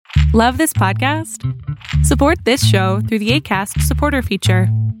Love this podcast? Support this show through the Acast supporter feature.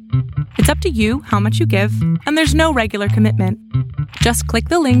 It's up to you how much you give, and there's no regular commitment. Just click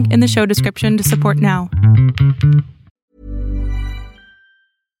the link in the show description to support now.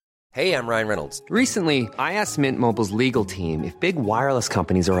 Hey, I'm Ryan Reynolds. Recently, I asked Mint Mobile's legal team if big wireless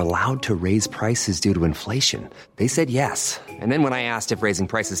companies are allowed to raise prices due to inflation. They said yes. And then when I asked if raising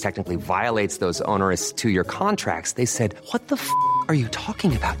prices technically violates those onerous two-year contracts, they said, "What the f*** are you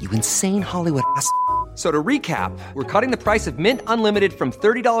talking about, you insane Hollywood ass?" So to recap, we're cutting the price of Mint Unlimited from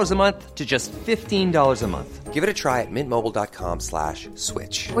 $30 a month to just $15 a month. Give it a try at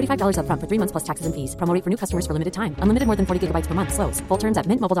mintmobile.com/switch. $45 up front for 3 months plus taxes and fees. Promo rate for new customers for limited time. Unlimited more than 40 gigabytes per month. Slows full terms at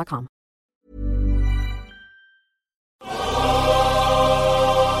mintmobile.com.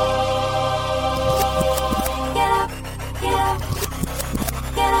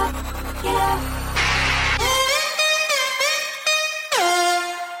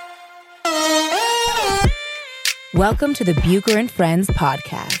 Welcome to the Bucher and Friends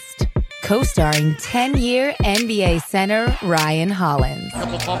podcast, co-starring 10-year NBA center Ryan Hollins.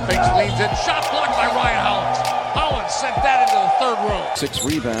 Couple pump fakes, leads in, shot blocked by Ryan Hollins. Hollins sent that into the third row. 6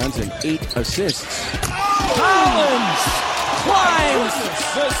 rebounds and 8 assists. Hollins climbs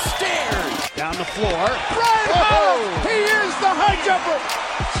the stairs. Down the floor. Ryan Hollins, he is the high jumper.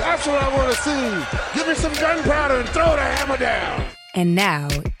 That's what I want to see. Give me some gunpowder and throw the hammer down. And now,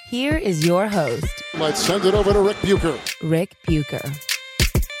 here is your host, Let's send it over to Rick Bucher. Rick Bucher.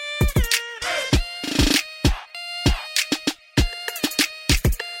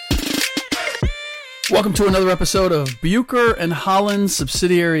 Welcome to another episode of Bucher and Hollins,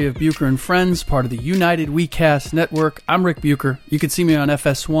 subsidiary of Bucher and Friends, part of the United WeCast network. I'm Rick Bucher. You can see me on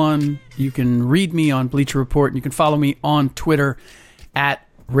FS1. You can read me on Bleacher Report. And you can follow me on Twitter at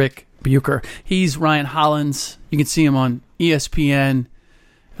Rick Bucher. He's Ryan Hollins. You can see him on ESPN,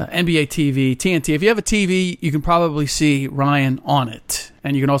 NBA TV, TNT. If you have a TV, you can probably see Ryan on it.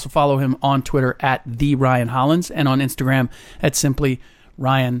 And you can also follow him on Twitter at the Ryan Hollins and on Instagram at simply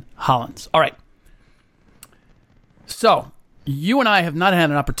Ryan Hollins. All right. So, you and I have not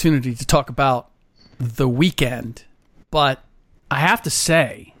had an opportunity to talk about the weekend, but I have to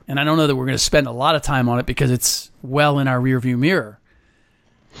say, and I don't know that we're going to spend a lot of time on it because it's well in our rearview mirror,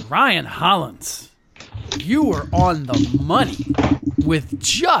 Ryan Hollins, you were on the money with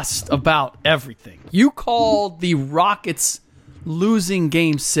just about everything. You called the Rockets losing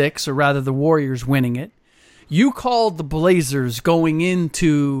Game 6, or rather the Warriors winning it. You called the Blazers going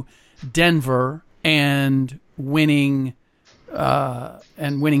into Denver and winning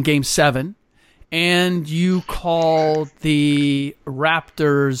Game 7. And you called the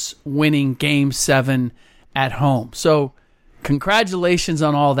Raptors winning Game 7 at home. So congratulations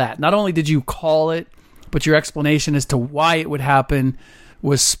on all that. Not only did you call it, but your explanation as to why it would happen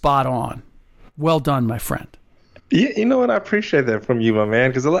was spot on. Well done, my friend. You know what? I appreciate that from you, my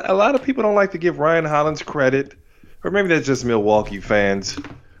man, because a lot of people don't like to give Ryan Hollins credit, or maybe that's just Milwaukee fans.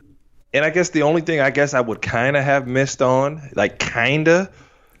 And I guess the only thing I would kind of have missed on,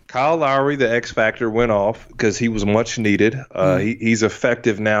 Kyle Lowry, the X Factor, went off because he was much needed. He's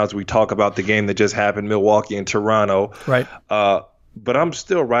effective now as we talk about the game that just happened, Milwaukee and Toronto. Right. But I'm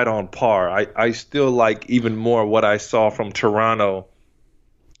still right on par. I still like even more what I saw from Toronto.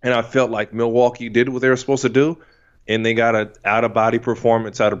 And I felt like Milwaukee did what they were supposed to do, and they got an out-of-body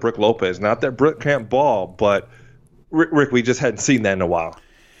performance out of Brook Lopez. Not that Brook can't ball, but, Rick, we just hadn't seen that in a while.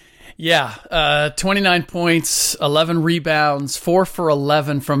 Yeah, 29 points, 11 rebounds, 4 for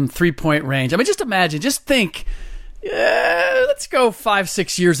 11 from three-point range. I mean, just imagine, just think, let's go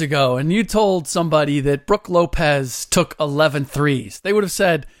 5-6 years ago, and you told somebody that Brook Lopez took 11 threes. They would have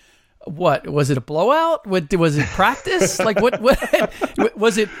said, what, was it a blowout? Was it practice? Like, what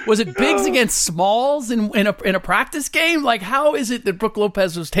was it bigs against smalls in a practice game? Like, how is it that Brook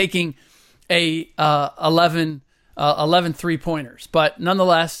Lopez was taking 11 three-pointers? But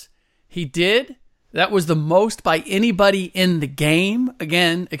nonetheless, he did. That was the most by anybody in the game.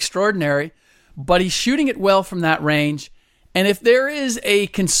 Again, extraordinary. But he's shooting it well from that range. And if there is a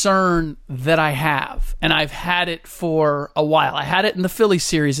concern that I have, and I've had it for a while, I had it in the Philly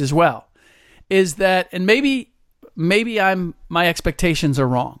series as well, is that, and maybe my expectations are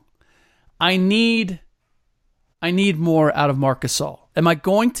wrong. I need more out of Marc Gasol. Am I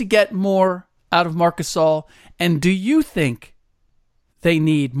going to get more out of Marc Gasol? And do you think they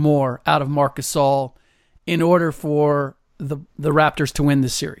need more out of Marc Gasol in order for the Raptors to win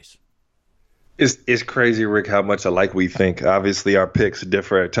this series? It's crazy, Rick, how much alike we think. Obviously, our picks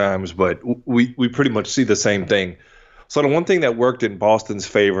differ at times, but we pretty much see the same thing. So the one thing that worked in Boston's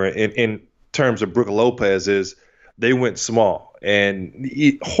favor in terms of Brook Lopez is they went small. And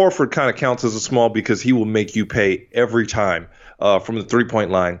Horford kind of counts as a small because he will make you pay every time from the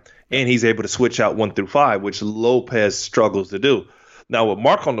three-point line. And he's able to switch out 1 through 5, which Lopez struggles to do. Now, with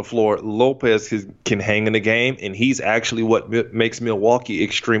Mark on the floor, Lopez can hang in the game, and he's actually what makes Milwaukee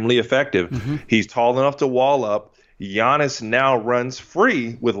extremely effective. Mm-hmm. He's tall enough to wall up. Giannis now runs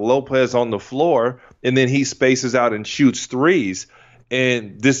free with Lopez on the floor, and then he spaces out and shoots threes.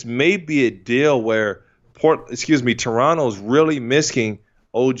 And this may be a deal where Toronto's really missing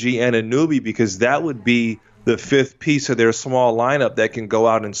OG Anunoby, because that would be the fifth piece of their small lineup that can go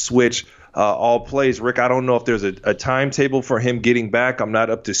out and switch all plays. Rick, I don't know if there's a timetable for him getting back. I'm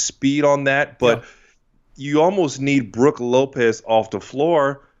not up to speed on that, but you almost need Brook Lopez off the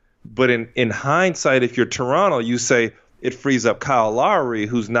floor. But in hindsight, if you're Toronto, you say it frees up Kyle Lowry,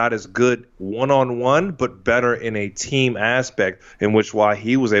 who's not as good one-on-one, but better in a team aspect, in which why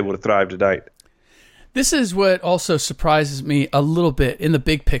he was able to thrive tonight. This is what also surprises me a little bit in the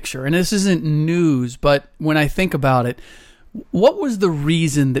big picture. And this isn't news, but when I think about it, what was the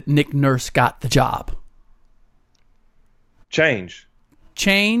reason that Nick Nurse got the job? Change,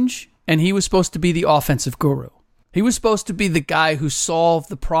 and he was supposed to be the offensive guru. He was supposed to be the guy who solved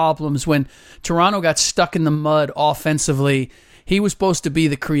the problems when Toronto got stuck in the mud offensively. He was supposed to be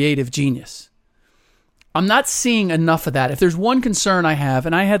the creative genius. I'm not seeing enough of that. If there's one concern I have,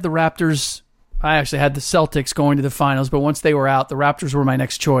 and I had the Raptors, I actually had the Celtics going to the finals, but once they were out, the Raptors were my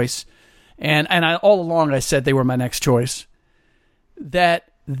next choice. And all along I said they were my next choice.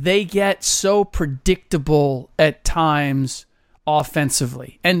 That they get so predictable at times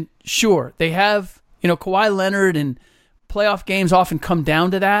offensively. And sure, they have, Kawhi Leonard, and playoff games often come down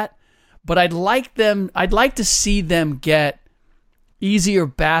to that, but I'd like to see them get easier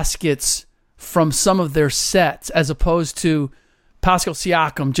baskets from some of their sets as opposed to Pascal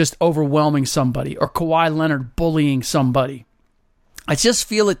Siakam just overwhelming somebody or Kawhi Leonard bullying somebody. I just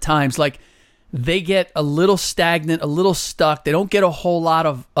feel at times like they get a little stagnant, a little stuck. They don't get a whole lot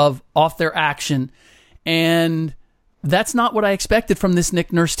of off their action. And that's not what I expected from this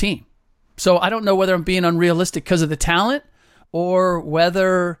Nick Nurse team. So I don't know whether I'm being unrealistic because of the talent or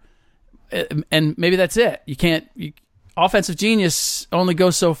whether, and maybe that's it. Offensive genius only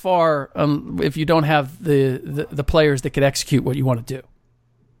goes so far if you don't have the players that could execute what you want to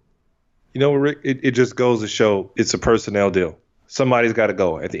do. Rick, it just goes to show it's a personnel deal. Somebody's got to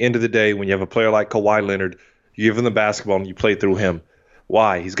go. At the end of the day, when you have a player like Kawhi Leonard, you give him the basketball and you play through him.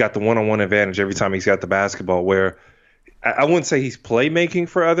 Why? He's got the one-on-one advantage every time he's got the basketball, where I wouldn't say he's playmaking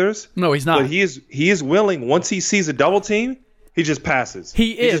for others. No, he's not. But he is willing. Once he sees a double team, he just passes.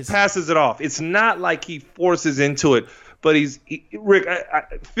 He just passes it off. It's not like he forces into it. But Rick,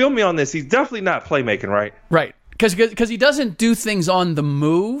 feel me on this. He's definitely not playmaking, right? Right. Because he doesn't do things on the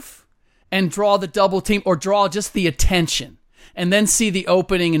move and draw the double team or draw just the attention and then see the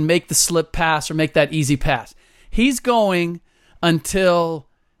opening and make the slip pass or make that easy pass. He's going until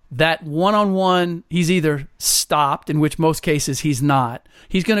that one-on-one, he's either stopped, in which most cases he's not.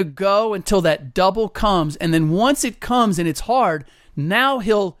 He's going to go until that double comes, and then once it comes and it's hard, now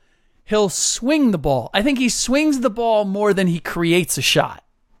he'll swing the ball. I think he swings the ball more than he creates a shot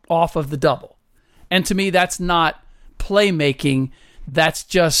off of the double. And to me, that's not playmaking. That's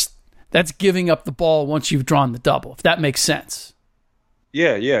giving up the ball once you've drawn the double, if that makes sense.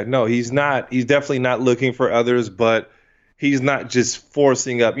 Yeah. No, he's not. He's definitely not looking for others, but he's not just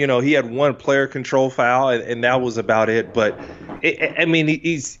forcing up. He had one player control foul, and that was about it. But,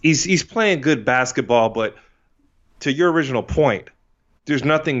 he's playing good basketball. But to your original point, there's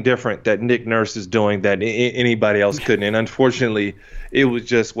nothing different that Nick Nurse is doing that anybody else couldn't. And unfortunately, it was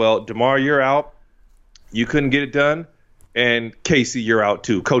just, DeMar, you're out. You couldn't get it done. And Casey, you're out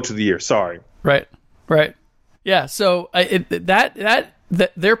too. Coach of the year. Sorry. Right. Yeah. So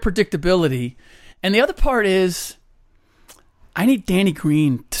their predictability. And the other part is I need Danny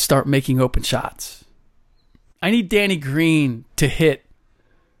Green to start making open shots. I need Danny Green to hit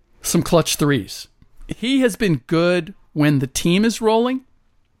some clutch threes. He has been good when the team is rolling,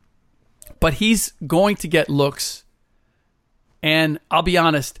 but he's going to get looks. And I'll be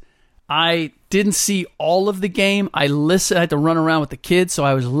honest, I didn't see all of the game. I had to run around with the kids, so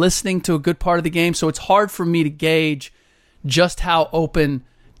I was listening to a good part of the game. So it's hard for me to gauge just how open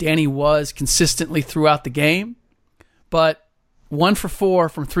Danny was consistently throughout the game. But 1 for 4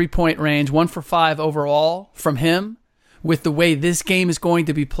 from three-point range, 1 for 5 overall from him, with the way this game is going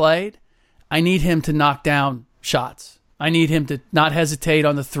to be played, I need him to knock down shots. I need him to not hesitate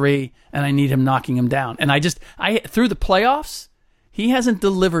on the three, and I need him knocking him down. And through the playoffs, he hasn't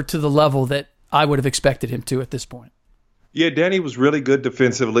delivered to the level that I would have expected him to at this point. Yeah, Danny was really good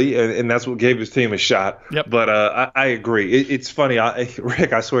defensively, and that's what gave his team a shot. Yep. But I agree. It's funny.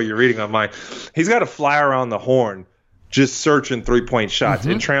 Rick, I swear you're reading on mine. He's got to fly around the horn just searching three-point shots.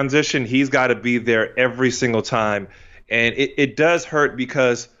 In transition, he's got to be there every single time. And it does hurt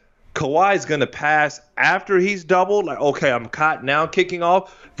because Kawhi's going to pass after he's doubled. Like, okay, I'm caught now kicking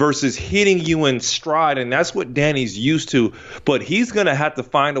off versus hitting you in stride. And that's what Danny's used to. But he's going to have to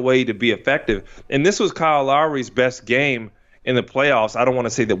find a way to be effective. And this was Kyle Lowry's best game in the playoffs. I don't want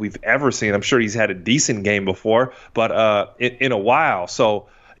to say that we've ever seen. I'm sure he's had a decent game before, but in a while. So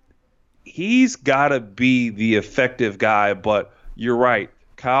he's got to be the effective guy. But you're right.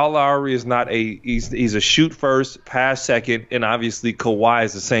 Kyle Lowry is not he's a shoot first, pass second, and obviously Kawhi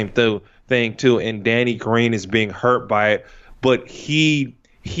is the same thing too. And Danny Green is being hurt by it, but he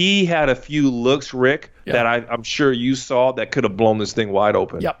had a few looks, Rick, that I'm sure you saw that could have blown this thing wide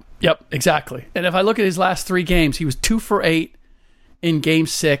open. Yep, exactly. And if I look at his last 3 games, he was 2 for 8 in Game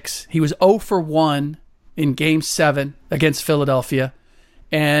 6. He was 0 for 1 in Game 7 against Philadelphia,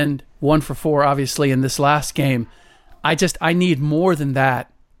 and 1 for 4 obviously in this last game. I need more than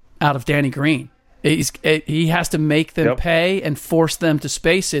that out of Danny Green. He has to make them pay and force them to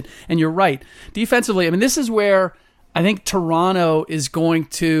space it. And you're right. Defensively, I mean, this is where I think Toronto is going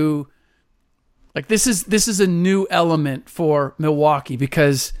to, like, this is a new element for Milwaukee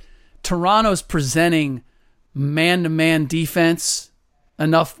because Toronto's presenting man-to-man defense,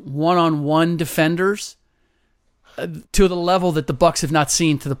 enough one-on-one defenders to the level that the Bucks have not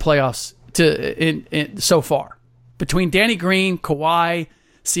seen to the playoffs so far. Between Danny Green, Kawhi,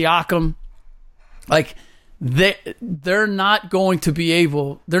 Siakam, like they're not going to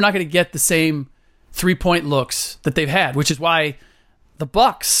get the same 3-point looks that they've had, which is why the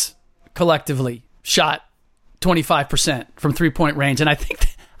Bucks collectively shot 25% from 3-point range, and I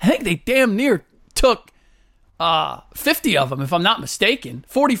think they damn near took 50 of them, if I'm not mistaken.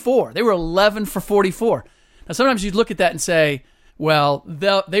 44. They were 11 for 44. Now sometimes you look at that and say, well,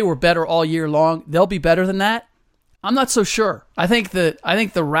 they were better all year long. They'll be better than that. I'm not so sure. I think the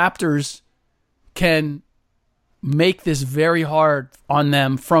Raptors can make this very hard on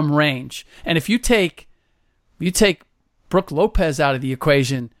them from range. And if you take Brook Lopez out of the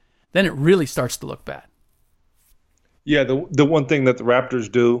equation, then it really starts to look bad. Yeah, the one thing that the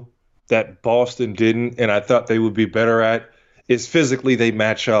Raptors do that Boston didn't, and I thought they would be better at, is physically they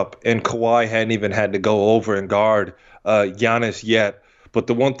match up. And Kawhi hadn't even had to go over and guard Giannis yet. But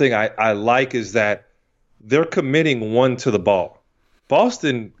the one thing I like is that they're committing one to the ball.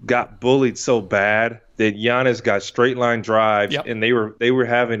 Boston got bullied so bad that Giannis got straight line drives, and they were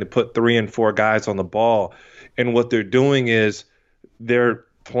having to put 3 and 4 guys on the ball. And what they're doing is they're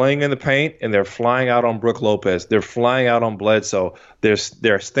playing in the paint and they're flying out on Brook Lopez. They're flying out on Bledsoe.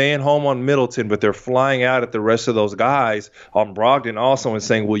 They're staying home on Middleton, but they're flying out at the rest of those guys on Brogdon also and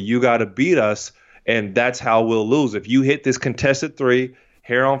saying, well, you got to beat us, and that's how we'll lose. If you hit this contested 3,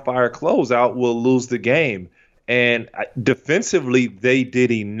 hair on fire closeout, will lose the game. And defensively, they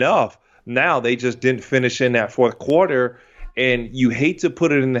did enough. Now they just didn't finish in that fourth quarter. And you hate to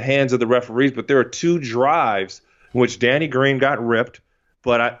put it in the hands of the referees, but there are 2 drives in which Danny Green got ripped,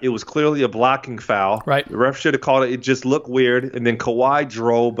 but it was clearly a blocking foul. Right. The ref should have called it. It just looked weird. And then Kawhi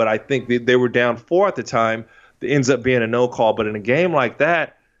drove, but I think they were down 4 at the time. It ends up being a no call. But in a game like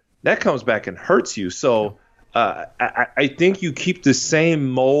that, that comes back and hurts you. So I think you keep the same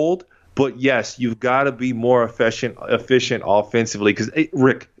mold, but yes, you've got to be more efficient offensively because,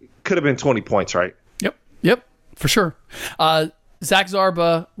 Rick, could have been 20 points, right? Yep, for sure. Zach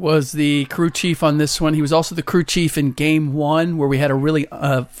Zarba was the crew chief on this one. He was also the crew chief in Game 1 where we had a really,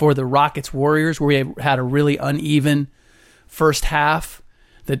 for the Rockets-Warriors, where we had a really uneven first half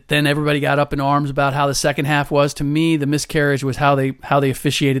that then everybody got up in arms about how the second half was. To me, the miscarriage was how they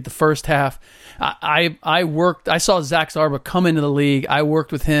officiated the first half. I saw Zach Zarba come into the league. I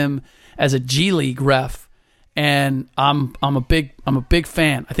worked with him as a G League ref, and I'm a big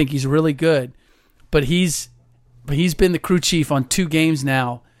fan. I think he's really good, but he's been the crew chief on 2 games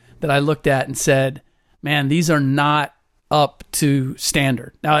now that I looked at and said, man, these are not up to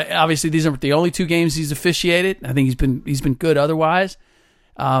standard. Now, obviously, these aren't the only 2 games he's officiated. I think he's been good otherwise,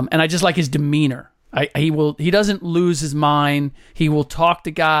 and I just like his demeanor. He doesn't lose his mind. He will talk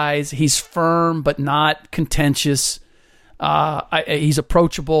to guys. He's firm but not contentious. He's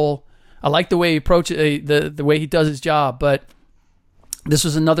approachable. I like the way he approaches the way he does his job. But this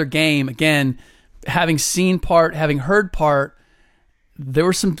was another game. Again, having seen part, having heard part, there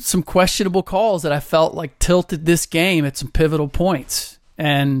were some questionable calls that I felt like tilted this game at some pivotal points,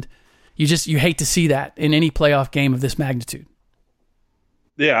 and you hate to see that in any playoff game of this magnitude.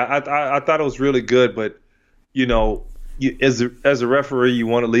 Yeah, I thought it was really good, but as a referee, you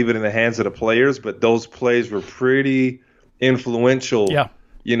want to leave it in the hands of the players, but those plays were pretty influential. Yeah.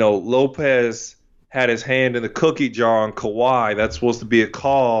 Lopez had his hand in the cookie jar on Kawhi. That's supposed to be a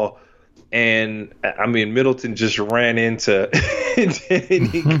call. And, I mean, Middleton just ran into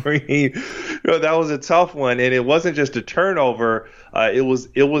Danny Green. That was a tough one. And it wasn't just a turnover. It was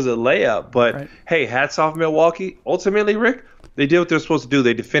a layup. But, Hey, hats off Milwaukee. Ultimately, Rick, they did what they're supposed to do.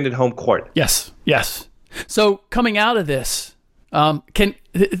 They defended home court. Yes. So coming out of this,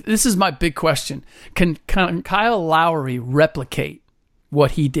 this is my big question. Can Kyle Lowry replicate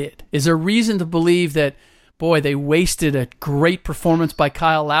what he did? Is there reason to believe that, boy, they wasted a great performance by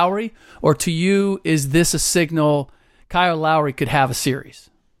Kyle Lowry? Or to you, is this a signal Kyle Lowry could have a series?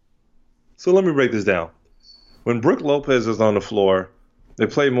 So let me break this down. When Brook Lopez is on the floor, they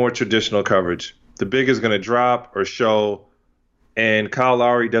play more traditional coverage. The big is going to drop or show, and Kyle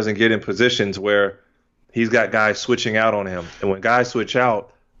Lowry doesn't get in positions where he's got guys switching out on him. And when guys switch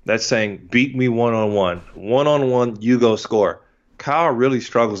out, that's saying, beat me one-on-one. One-on-one, you go score. Kyle really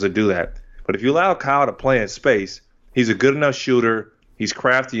struggles to do that. But if you allow Kyle to play in space, he's a good enough shooter. He's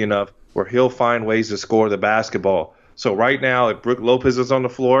crafty enough where he'll find ways to score the basketball. So right now, if Brook Lopez is on the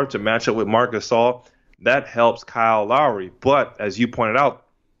floor to match up with Marc Gasol, that helps Kyle Lowry. But as you pointed out,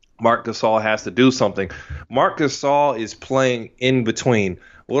 Marc Gasol has to do something. Marc Gasol is playing in between.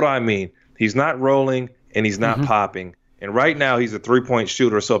 What do I mean? He's not rolling and he's not popping. And right now, he's a three-point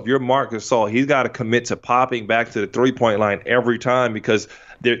shooter. So if you're Marc Gasol, he's got to commit to popping back to the three-point line every time because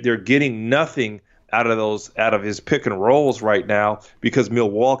they're getting nothing out of his pick and rolls right now because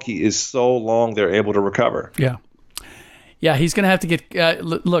Milwaukee is so long they're able to recover. Yeah, he's going to have to get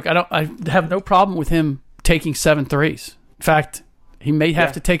look, I have no problem with him taking 7 threes. In fact, he may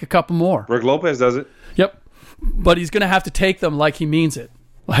have to take a couple more. Brook Lopez does it. Yep. But he's going to have to take them like he means it.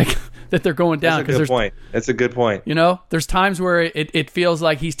 Like that they're going down. That's a good point. That's a good point. There's times where it feels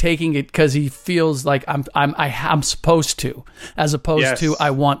like he's taking it because he feels like I'm supposed to, as opposed to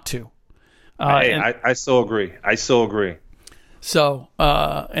I want to. I so agree. So,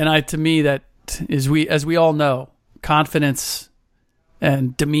 to me, that is as we all know, confidence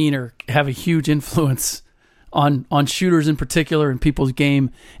and demeanor have a huge influence on shooters in particular and people's game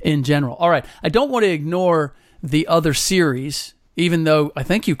in general. All right, I don't want to ignore the other series. Even though I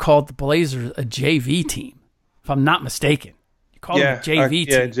think you called the Blazers a JV team, if I'm not mistaken. You called them a JV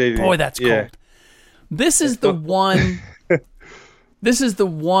team. JV. Boy, that's cold. This is the one This is the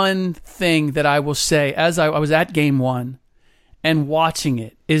one thing that I will say as I was at game 1 and watching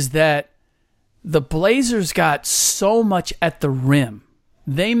it is that the Blazers got so much at the rim.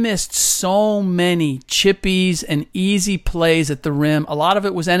 They missed so many chippies and easy plays at the rim. A lot of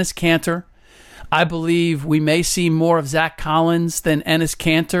it was Enes Kanter. I believe we may see more of Zach Collins than Enes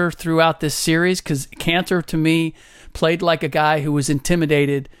Kanter throughout this series because Kanter, to me, played like a guy who was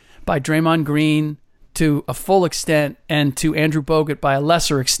intimidated by Draymond Green to a full extent and to Andrew Bogut by a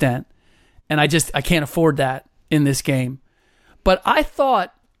lesser extent. And I can't afford that in this game. But I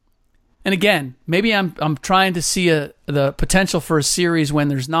thought, and again, maybe I'm trying to see the potential for a series when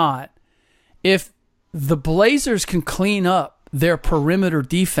there's not. If the Blazers can clean up their perimeter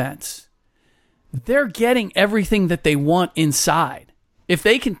defense, they're getting everything that they want inside. If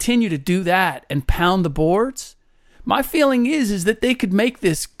they continue to do that and pound the boards, my feeling is that they could make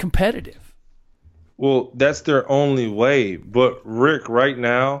this competitive. Well, that's their only way. But, Rick, right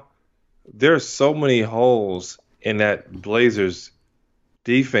now, there's so many holes in that Blazers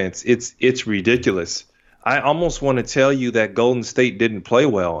defense. It's ridiculous. I almost want to tell you that Golden State didn't play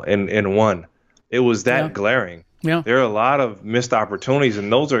well and won. It was that glaring. Yeah. There are a lot of missed opportunities,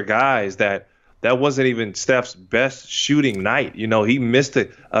 and those are guys that wasn't even Steph's best shooting night. He missed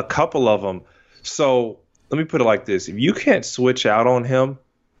a couple of them. So let me put it like this. If you can't switch out on him,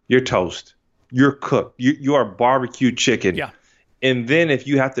 you're toast. You're cooked. You are barbecue chicken. Yeah. And then if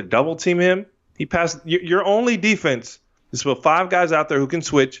you have to double team him, he passes. Your only defense is put 5 guys out there who can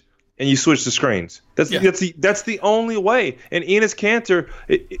switch, and you switch the screens. That's the only way. And Enes Kanter,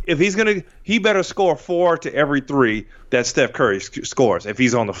 if he's he better score 4 to every 3 that Steph Curry scores if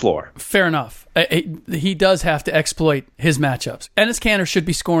he's on the floor. Fair enough. He does have to exploit his matchups. Enes Kanter should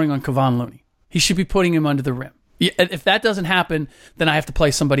be scoring on Kevon Looney. He should be putting him under the rim. If that doesn't happen, then I have to play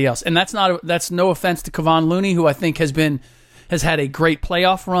somebody else. And that's no offense to Kevon Looney, who I think has had a great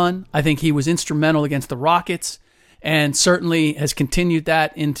playoff run. I think he was instrumental against the Rockets and certainly has continued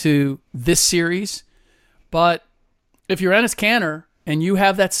that into this series. But if you're Enes Kanter and you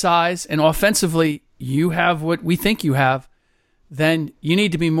have that size and offensively you have what we think you have, then you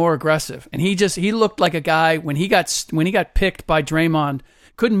need to be more aggressive. And he looked like a guy when he got picked by Draymond,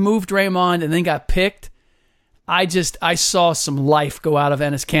 couldn't move Draymond and then got picked. I saw some life go out of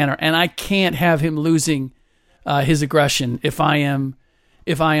Enes Kanter, and I can't have him losing his aggression if I am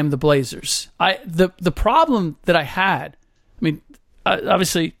the Blazers. The problem that I had, I mean,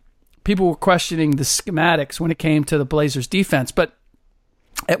 obviously people were questioning the schematics when it came to the Blazers defense, but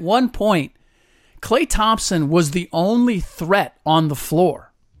at one point, Klay Thompson was the only threat on the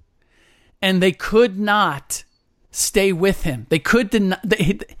floor, and they could not stay with him. They could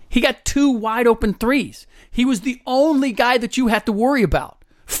he got 2 wide open threes. He was the only guy that you had to worry about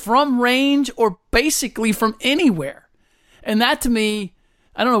from range or basically from anywhere. And that, to me,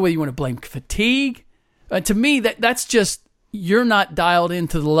 I don't know whether you want to blame fatigue. To me, that's just, you're not dialed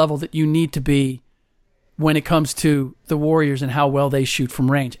into the level that you need to be when it comes to the Warriors and how well they shoot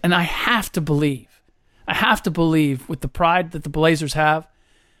from range. And I have to believe with the pride that the Blazers have,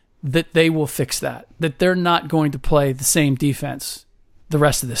 that they will fix that they're not going to play the same defense the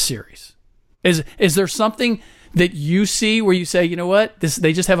rest of this series. Is there something that you see where you say, you know what,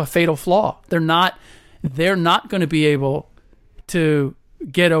 they just have a fatal flaw? They're not going to be able to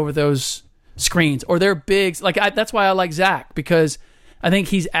get over those screens, or they're bigs. That's why I like Zach, because I think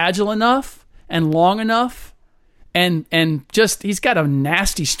he's agile enough and long enough, and just, he's got a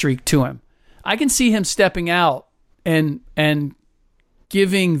nasty streak to him. I can see him stepping out and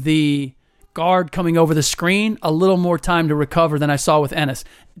giving the guard coming over the screen a little more time to recover than I saw with Enes.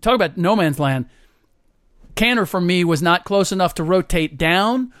 Talk about no man's land. Kanter, for me, was not close enough to rotate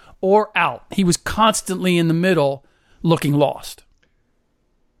down or out. He was constantly in the middle looking lost.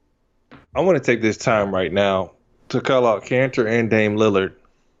 I want to take this time right now to call out Kanter and Dame Lillard.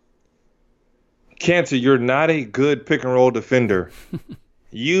 Kanter, you're not a good pick-and-roll defender.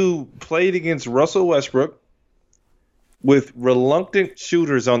 You played against Russell Westbrook with reluctant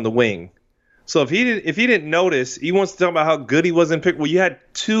shooters on the wing. So if he didn't notice, he wants to talk about how good he was in pick. Well, you had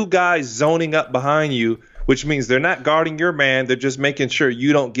 2 guys zoning up behind you, which means they're not guarding your man. They're just making sure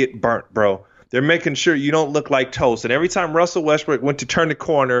you don't get burnt, bro. They're making sure you don't look like toast. And every time Russell Westbrook went to turn the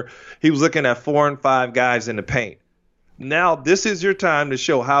corner, he was looking at 4 and 5 guys in the paint. Now, this is your time to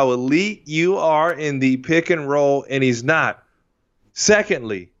show how elite you are in the pick and roll, and he's not.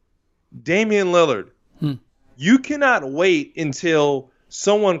 Secondly, Damian Lillard, you cannot wait until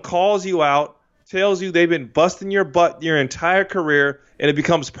someone calls you out, tells you they've been busting your butt your entire career, and it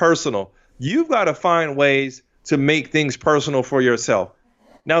becomes personal. You've got to find ways to make things personal for yourself.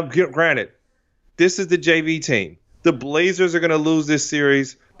 Now, granted, this is the JV team. The Blazers are going to lose this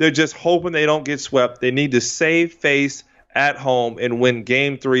series. They're just hoping they don't get swept. They need to save face at home and win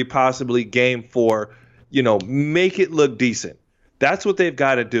Game 3, possibly Game 4. Make it look decent. That's what they've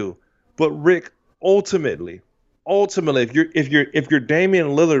got to do. But Rick, ultimately, if you're Damian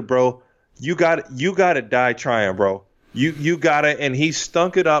Lillard, bro, you got to die trying, bro. You got to, and he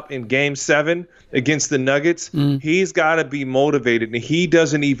stunk it up in Game 7 against the Nuggets. He's got to be motivated, and he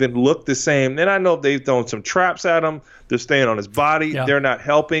doesn't even look the same. And I know they've thrown some traps at him. They're staying on his body. Yeah. They're not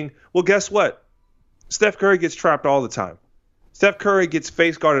helping. Well, guess what? Steph Curry gets trapped all the time. Steph Curry gets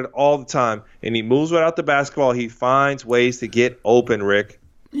face guarded all the time, and he moves without the basketball. He finds ways to get open, Rick.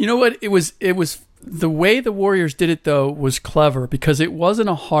 You know what? It was the way the Warriors did it, though, was clever, because it wasn't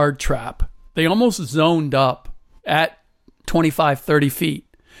a hard trap. They almost zoned up at 25, 30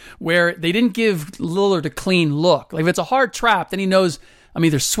 feet, where they didn't give Lillard a clean look. Like, if it's a hard trap, then he knows I'm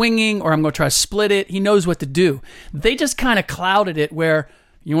either swinging or I'm going to try to split it. He knows what to do. They just kind of clouded it where,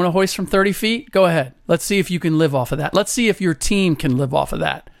 you want to hoist from 30 feet? Go ahead. Let's see if you can live off of that. Let's see if your team can live off of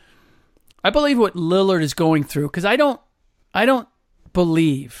that. I believe what Lillard is going through, because I don't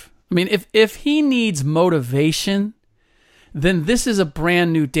believe. I mean, if he needs motivation, then this is a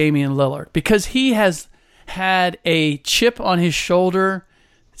brand new Damian Lillard, because he has had a chip on his shoulder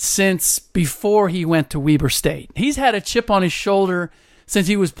since before he went to Weber State. He's had a chip on his shoulder since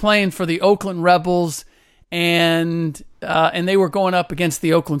he was playing for the Oakland Rebels, and they were going up against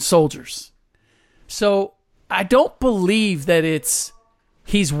the Oakland Soldiers. So I don't believe that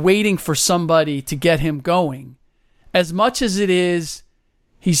he's waiting for somebody to get him going, as much as it is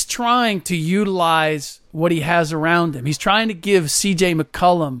he's trying to utilize what he has around him. He's trying to give C.J.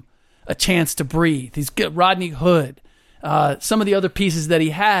 McCollum a chance to breathe. He's got Rodney Hood, some of the other pieces that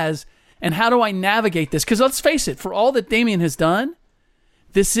he has. And how do I navigate this? Because let's face it, for all that Damian has done,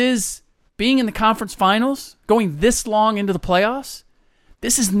 this is being in the conference finals, going this long into the playoffs.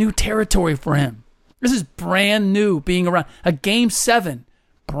 This is new territory for him. This is brand new, being around a Game 7,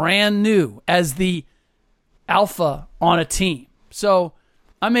 brand new as the alpha on a team. So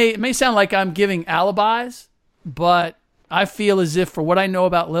it may sound like I'm giving alibis, but I feel as if, for what I know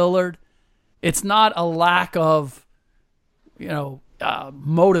about Lillard, it's not a lack of,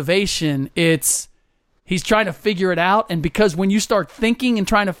 motivation. He's He's trying to figure it out, and because when you start thinking and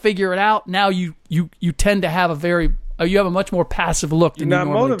trying to figure it out, now you tend to have you have a much more passive look than you're not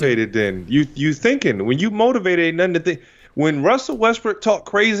motivated. Then you thinking when you motivated, ain't nothing to think. When Russell Westbrook talked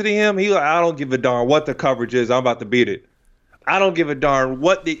crazy to him, he like, I don't give a darn what the coverage is. I'm about to beat it. I don't give a darn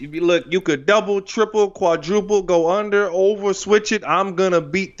what look. You could double, triple, quadruple, go under, over, switch it. I'm gonna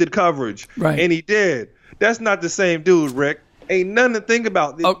beat the coverage, right? And he did. That's not the same dude, Rick. Ain't nothing to think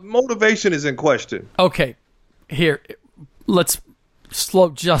about. The motivation is in question. Okay, here, let's slow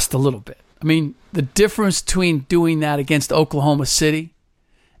just a little bit. I mean, the difference between doing that against Oklahoma City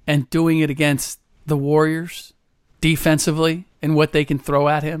and doing it against the Warriors defensively and what they can throw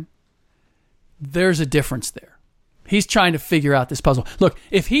at him, there's a difference there. He's trying to figure out this puzzle. Look,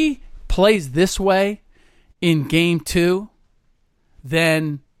 if he plays this way in Game 2,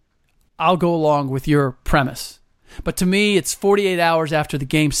 then I'll go along with your premise. But to me, it's 48 hours after the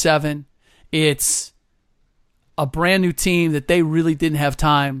Game 7. It's a brand new team that they really didn't have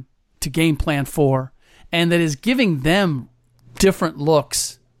time to game plan for, and that is giving them different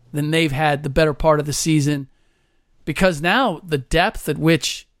looks than they've had the better part of the season, because now the depth at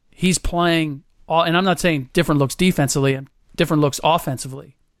which he's playing, and I'm not saying different looks defensively and different looks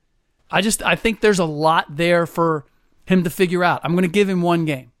offensively. I think there's a lot there for him to figure out. I'm going to give him one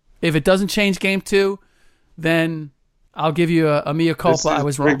game. If it doesn't change Game 2, then I'll give you a mea culpa. I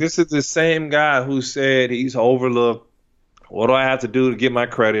was wrong. This is the same guy who said he's overlooked. What do I have to do to get my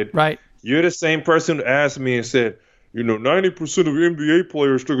credit? Right. You're the same person who asked me and said, 90% of NBA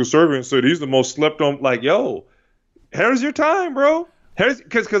players took a survey and said he's the most slept on. Like, yo, here's your time, bro.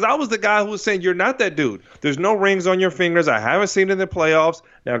 Because I was the guy who was saying you're not that dude. There's no rings on your fingers. I haven't seen it in the playoffs.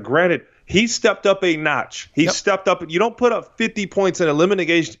 Now, granted, he stepped up a notch. He stepped up. You don't put up 50 points in an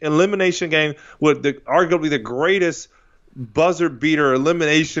elimination game with arguably the greatest buzzer beater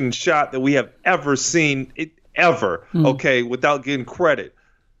elimination shot that we have ever seen. Okay, without getting credit.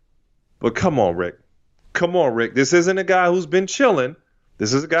 But come on, Rick. This isn't a guy who's been chilling.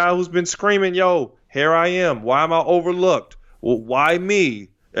 This is a guy who's been screaming, yo, here I am. Why am I overlooked? Well, why me?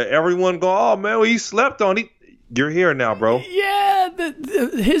 Everyone go, oh, man, well, he slept on it. You're here now, bro. Yeah,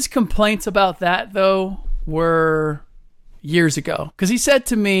 his complaints about that, though, were years ago. Because he said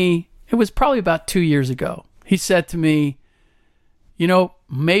to me, it was probably about 2 years ago, he said to me,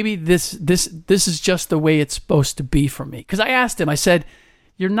 maybe this is just the way it's supposed to be for me. Because I asked him, I said,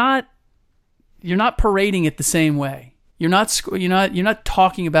 you're not parading it the same way. You're not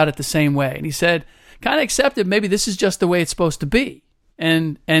talking about it the same way. And he said, kind of accepted, maybe this is just the way it's supposed to be.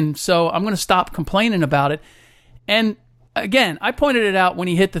 And so I'm going to stop complaining about it. And again, I pointed it out when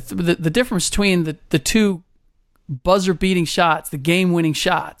he hit the difference between the two buzzer-beating shots, the game-winning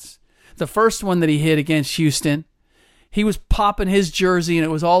shots. The first one that he hit against Houston, he was popping his jersey, and it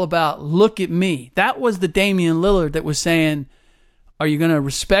was all about, look at me. That was the Damian Lillard that was saying, are you going to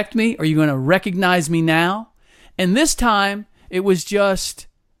respect me? Are you going to recognize me now? And this time, it was just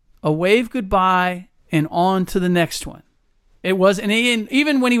a wave goodbye and on to the next one. It was, and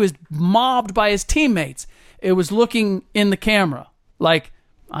even when he was mobbed by his teammates, it was looking in the camera like,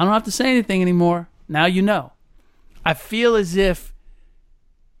 I don't have to say anything anymore. Now you know. I feel as if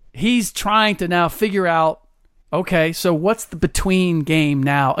he's trying to now figure out, okay, so what's the between game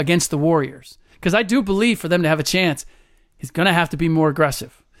now against the Warriors? Because I do believe for them to have a chance, he's going to have to be more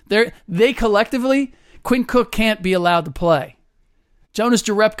aggressive. They collectively, Quinn Cook can't be allowed to play. Jonas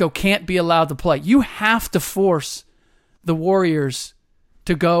Jerebko can't be allowed to play. You have to force the Warriors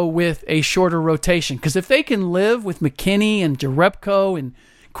to go with a shorter rotation. Because if they can live with McKinney and Jerebko and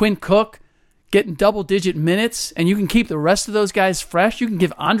Quinn Cook getting double-digit minutes, and you can keep the rest of those guys fresh, you can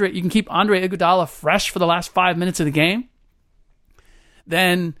keep Andre Iguodala fresh for the last 5 minutes of the game,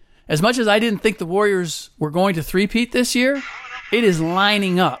 then as much as I didn't think the Warriors were going to three-peat this year, it is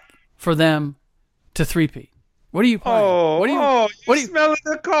lining up for them to three-peat. What are you playing? What are you smelling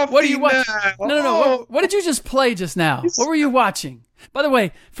the coffee? What are you watching? No. What did you just play just now? What were you watching? By the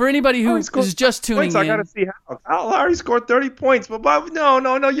way, for anybody who is just tuning in, I gotta see how Kyle Lowry scored 30 points. But no,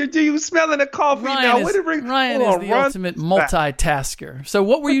 you smelling the coffee now? Ryan is the ultimate multitasker. So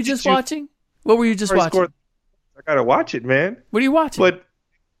what were you just watching? What were you just watching? I gotta watch it, man. What are you watching? But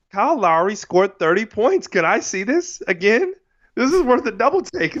Kyle Lowry scored 30 points. Can I see this again? This is worth a double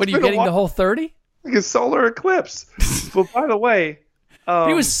take. What are you getting the whole 30? Like a solar eclipse. But by the way,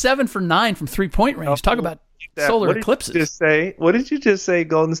 he was 7 for 9 from 3-point range. Talk about solar eclipses. What did you just say?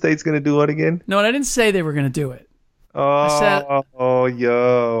 Golden State's going to do what again? No, and I didn't say they were going to do it. I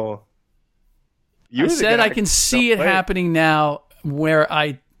said I can see it happening now where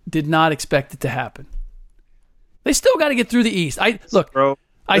I did not expect it to happen. They still got to get through the East. I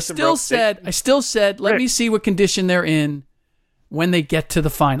I still said, let me see what condition they're in when they get to the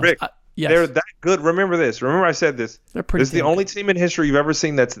finals. Rick, yes. they're that good. Remember this. Remember I said this. They're pretty. This is the only team in history you've ever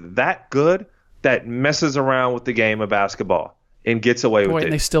seen that's that good that messes around with the game of basketball and gets away with it.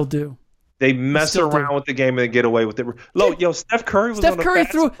 And they still do. They mess around with the game and they get away with it. Steph Curry was on a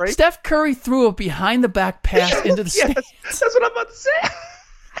fast break. Steph Curry threw a behind-the-back pass into the stands. That's what I'm about to say.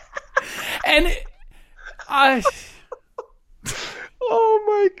 And oh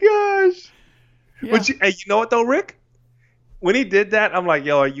my gosh. Yeah. But you know what though, Rick? When he did that, I'm like,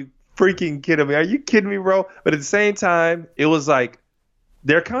 yo, are you freaking kidding me? Are you kidding me, bro? But at the same time, it was like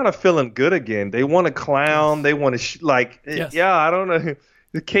they're kind of feeling good again. They want to clown. They want to yeah, I don't know.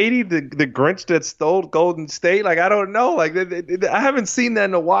 Katie, the Grinch that stole Golden State, like I don't know, like I haven't seen that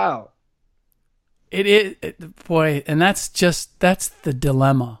in a while. It is, boy, and that's the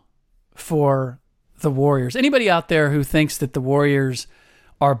dilemma for the Warriors. Anybody out there who thinks that the Warriors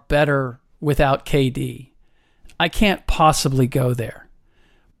are better without KD, I can't possibly go there.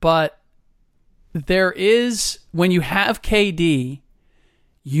 But there is, when you have KD,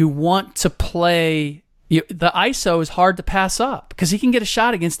 you want to play. The ISO is hard to pass up because he can get a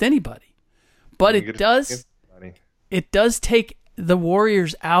shot against anybody. But it does take the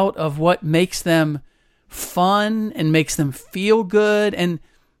Warriors out of what makes them fun and makes them feel good. And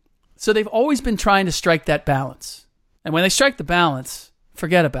so they've always been trying to strike that balance. And when they strike the balance,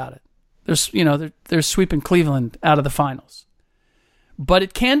 forget about it. They're sweeping Cleveland out of the finals. But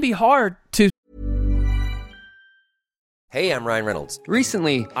it can be hard to. Hey, I'm Ryan Reynolds.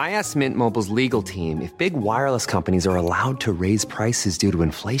 Recently, I asked Mint Mobile's legal team if big wireless companies are allowed to raise prices due to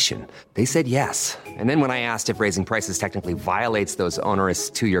inflation. They said yes. And then when I asked if raising prices technically violates those onerous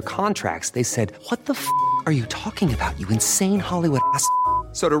 2-year contracts, they said, "What the f*** are you talking about, you insane Hollywood ass?"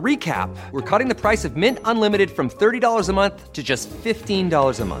 So to recap, we're cutting the price of Mint Unlimited from $30 a month to just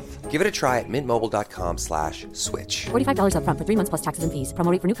 $15 a month. Give it a try at mintmobile.com/switch. $45 up front for 3 months plus taxes and fees.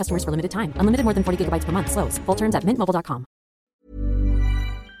 Promo rate for new customers for limited time. Unlimited more than 40 gigabytes per month. Slows full terms at mintmobile.com.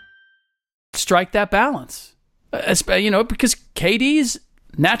 Strike that balance, because KD's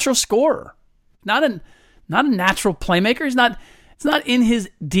natural scorer, not a natural playmaker. It's not in his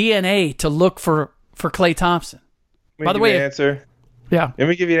DNA to look for Klay Thompson. By the way, answer. Yeah. Let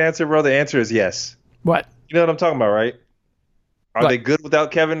me give you an answer, bro. The answer is yes. What? You know what I'm talking about, right? Are they good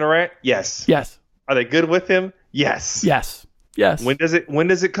without Kevin Durant? Yes. Yes. Are they good with him? Yes. Yes. Yes. When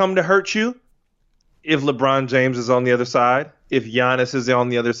does it come to hurt you? If LeBron James is on the other side, if Giannis is on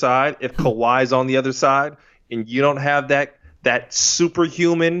the other side, if Kawhi's on the other side, and you don't have that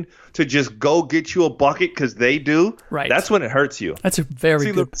superhuman to just go get you a bucket because they do, right? That's when it hurts you. That's a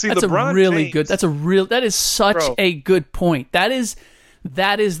very good. That's LeBron a really James, good. That is such a good point. That is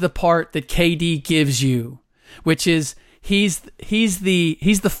the part that KD gives you, which is he's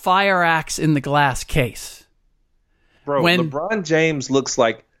the fire axe in the glass case. Bro, LeBron James looks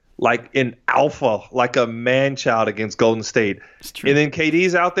like an alpha, like a man child against Golden State. It's true. And then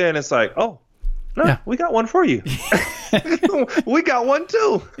KD's out there and it's like, oh, no, yeah, we got one for you. We got one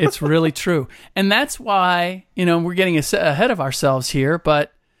too. It's really true. And that's why, we're getting ahead of ourselves here.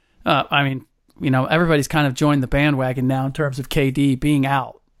 But, everybody's kind of joined the bandwagon now in terms of KD being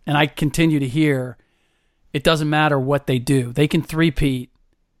out. And I continue to hear it doesn't matter what they do. They can three-peat.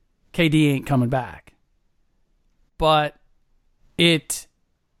 KD ain't coming back. But it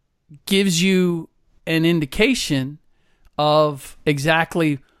gives you an indication of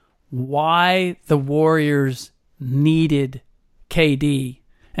exactly why the Warriors needed KD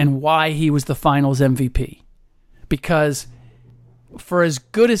and why he was the finals MVP. Because for as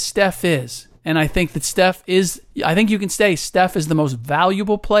good as Steph is, and I think you can say Steph is the most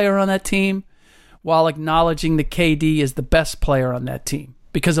valuable player on that team while acknowledging that KD is the best player on that team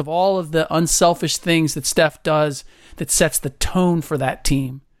because of all of the unselfish things that Steph does that sets the tone for that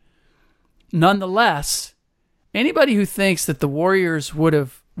team. Nonetheless, anybody who thinks that the Warriors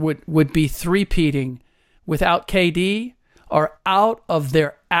would be three-peating without KD are out of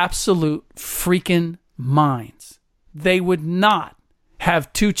their absolute freaking minds. They would not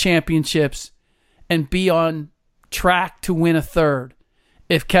have 2 championships and be on track to win a third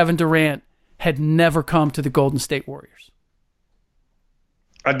if Kevin Durant had never come to the Golden State Warriors.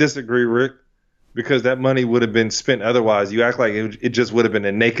 I disagree, Rick, because that money would have been spent otherwise. You act like it just would have been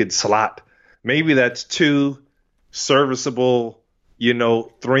a naked slot. Maybe that's 2 serviceable,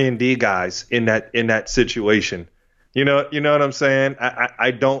 3-and-D guys in that situation. You know what I'm saying?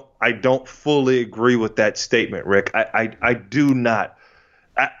 I don't fully agree with that statement, Rick. I do not.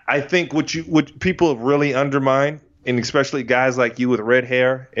 I think what people have really undermined, and especially guys like you with red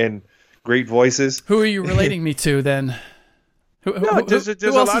hair and great voices. Who are you relating me to then? Who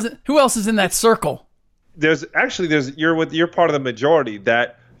else is in that circle? You're part of the majority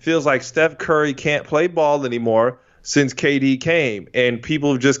that feels like Steph Curry can't play ball anymore since KD came, and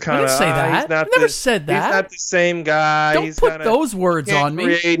people just kind of say that. I never said that. He's not the same guy. Don't put those words on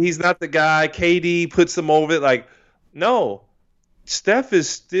me. He's not the guy. KD puts him over it. Like, no, Steph is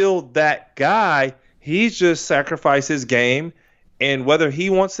still that guy. He's just sacrificed his game, and whether he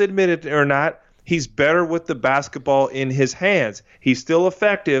wants to admit it or not, he's better with the basketball in his hands. He's still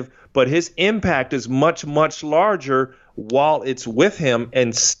effective, but his impact is much, much larger while it's with him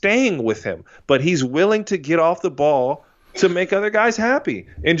and staying with him. But he's willing to get off the ball to make other guys happy.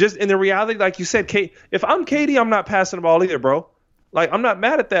 And just in the reality, like you said, if I'm KD, I'm not passing the ball either, bro. Like, I'm not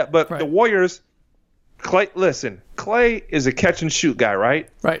mad at that. But the Warriors, Clay is a catch and shoot guy, right?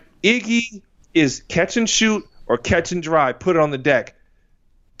 Right. Iggy is catch and shoot or catch and drive, put it on the deck.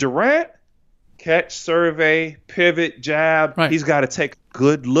 Durant, catch, survey, pivot, jab. Right. He's got to take a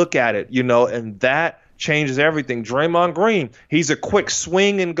good look at it, and that changes everything. Draymond Green, he's a quick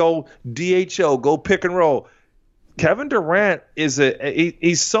swing and go DHO, go pick and roll. Kevin Durant is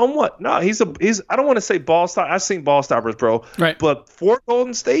he's somewhat I don't want to say ball stopper. I've seen ball stoppers, bro. Right. But for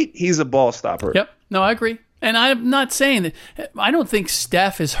Golden State, he's a ball stopper. Yep. No, I agree. And I'm not saying that. I don't think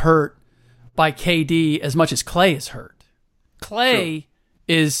Steph is hurt by KD as much as Clay is hurt. Clay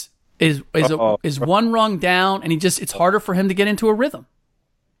is one rung down, and it's harder for him to get into a rhythm.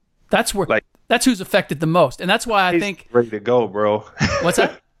 That's who's affected the most, and that's why I think ready to go, bro. What's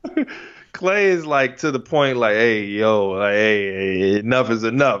that? Clay is like to the point, like, hey, enough is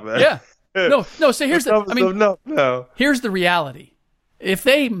enough, man. Yeah. No. So here's here's the reality. If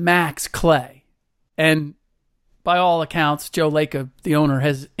they max Clay, and by all accounts, Joe Lacob, the owner,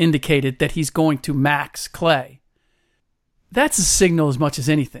 has indicated that he's going to max Clay, that's a signal as much as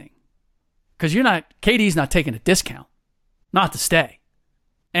anything. Because KD's not taking a discount, not to stay.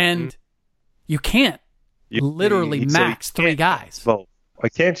 And you can't literally max three guys. Well, why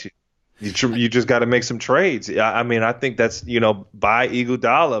can't you? You just got to make some trades. I mean, I think that's, buy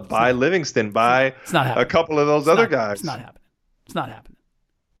Iguodala, buy Livingston, buy a couple of those other guys. It's not happening. It's not happening.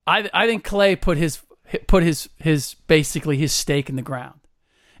 I think Clay put his basically his stake in the ground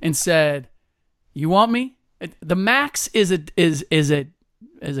and said, "You want me?" The max is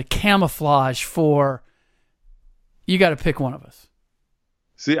a camouflage for you got to pick one of us.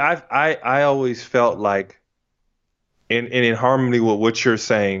 See, I always felt like, in harmony with what you're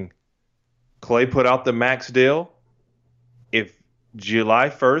saying, Clay put out the max deal. If July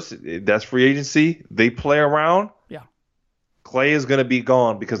 1st, that's free agency, they play around. Yeah, Clay is going to be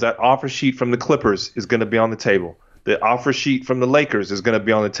gone because that offer sheet from the Clippers is going to be on the table. The offer sheet from the Lakers is going to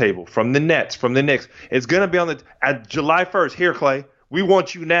be on the table. From the Nets, from the Knicks, it's going to be at July 1st. Here, Clay, we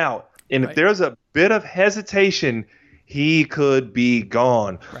want you now. And if there's a bit of hesitation, he could be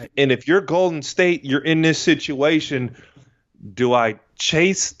gone. Right. And if you're Golden State, you're in this situation. Do I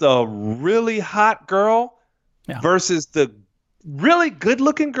chase the really hot girl versus the really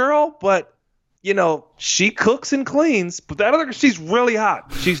good-looking girl? But, she cooks and cleans. But that other girl, she's really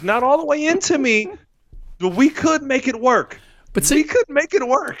hot. She's not all the way into me, but we could make it work. We could make it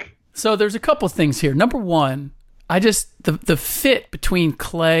work. So there's a couple things here. Number one, the fit between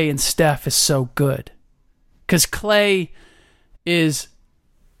Clay and Steph is so good. Because Clay he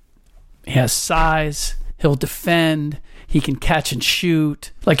has size, he'll defend, he can catch and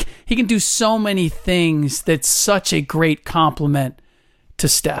shoot. Like, he can do so many things that's such a great compliment to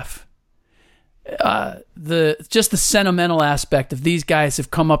Steph. The sentimental aspect of these guys have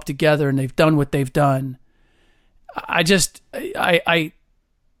come up together and they've done what they've done.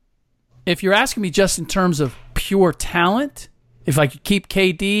 If you're asking me just in terms of pure talent, if I could keep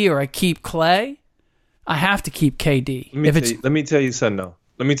KD or I keep Clay, I have to keep KD. Let me tell you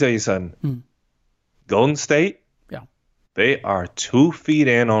something. Golden State, they are 2 feet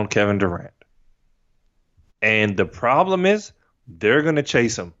in on Kevin Durant. And the problem is they're going to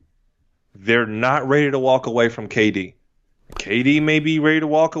chase him. They're not ready to walk away from KD. KD may be ready to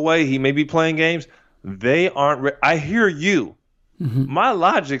walk away. He may be playing games. They aren't I hear you. Mm-hmm. My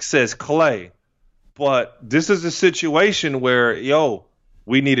logic says Clay. But this is a situation where,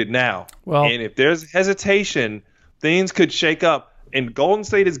 we need it now. Well, and if there's hesitation, things could shake up. And Golden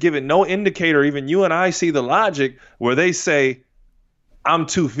State has given no indicator, even you and I see the logic, where they say, I'm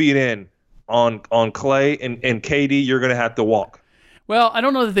 2 feet in on Clay and KD, you're going to have to walk. Well, I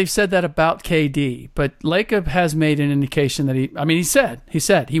don't know that they've said that about KD, but Lacob has made an indication that he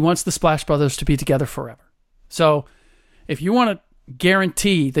said he wants the Splash Brothers to be together forever. So if you want to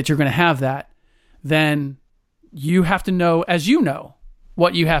guarantee that you're going to have that, then you have to know, as you know,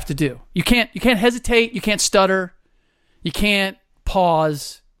 what you have to do. You can't hesitate. You can't stutter. You can't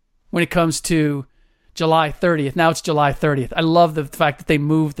pause when it comes to July 30th. Now it's July 30th. I love the fact that they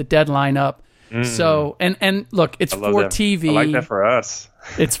moved the deadline up. So, and look, it's for TV. I like that for us.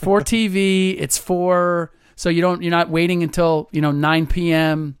 It's for TV. It's for, so you're not waiting until, 9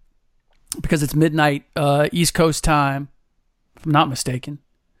 p.m. because it's midnight, East Coast time, if I'm not mistaken.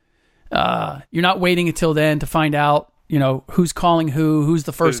 You're not waiting until then to find out, who's calling who's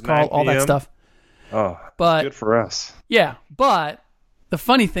the first call, all that stuff. Oh, but good for us. Yeah. But the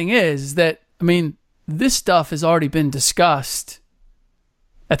funny thing is that, this stuff has already been discussed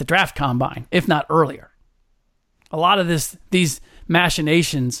at the draft combine, if not earlier. A lot of these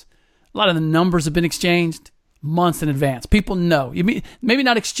machinations, a lot of the numbers have been exchanged months in advance. People know. Maybe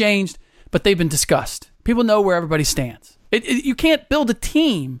not exchanged, but they've been discussed. People know where everybody stands. You can't build a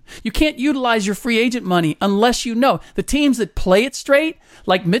team. You can't utilize your free agent money unless you know. The teams that play it straight,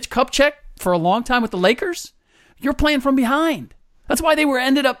 like Mitch Kupchak for a long time with the Lakers, you're playing from behind. That's why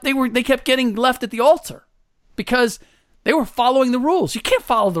they kept getting left at the altar, because they were following the rules. You can't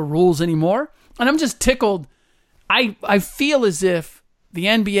follow the rules anymore. And I'm just tickled. I feel as if the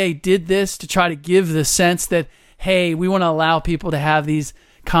NBA did this to try to give the sense that, hey, we want to allow people to have these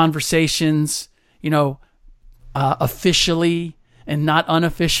conversations, officially and not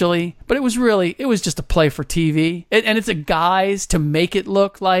unofficially. But it was just a play for TV. And it's a guise to make it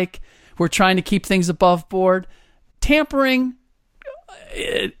look like we're trying to keep things above board. Tampering,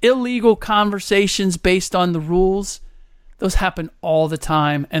 illegal conversations based on the rules, those happen all the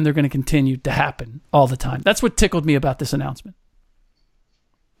time, and they're going to continue to happen all the time. That's what tickled me about this announcement.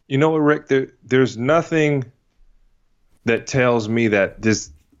 You know what, Rick? There's nothing that tells me that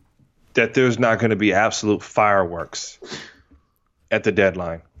there's not going to be absolute fireworks at the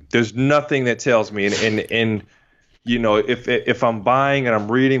deadline. There's nothing that tells me, and if I'm buying and I'm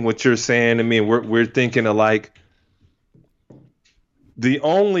reading what you're saying to me, we're thinking alike. The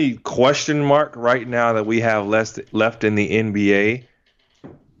only question mark right now that we have left in the NBA,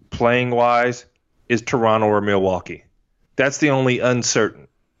 playing wise, is Toronto or Milwaukee. That's the only uncertain.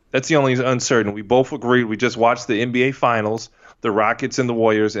 We both agreed. We just watched the NBA Finals, the Rockets and the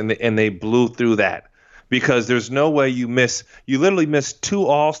Warriors, and they blew through that, because there's no way you literally missed 2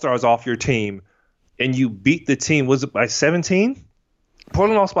 All-Stars off your team, and you beat the team. Was it by 17?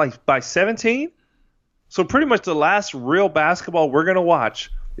 Portland lost by 17. So pretty much the last real basketball we're going to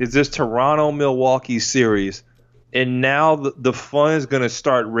watch is this Toronto-Milwaukee series. And now the fun is going to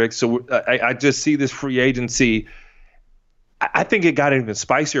start, Rick. So I just see this free agency. I think it got even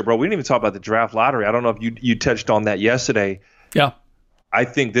spicier, bro. We didn't even talk about the draft lottery. I don't know if you touched on that yesterday. Yeah. I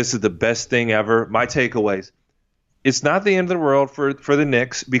think this is the best thing ever. My takeaways. It's not the end of the world for the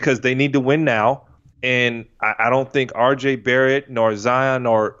Knicks, because they need to win now. And I don't think R.J. Barrett nor Zion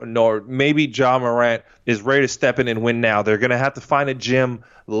nor maybe Ja Morant is ready to step in and win now. They're going to have to find a gem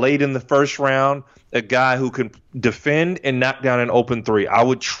late in the first round, a guy who can defend and knock down an open three. I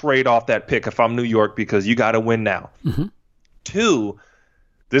would trade off that pick if I'm New York, because you got to win now. Mm-hmm. 2,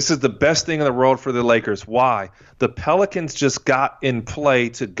 this is the best thing in the world for the Lakers. Why? The Pelicans just got in play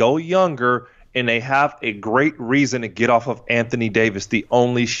to go younger, and they have a great reason to get off of Anthony Davis, the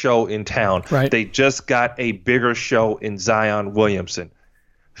only show in town. Right. They just got a bigger show in Zion Williamson.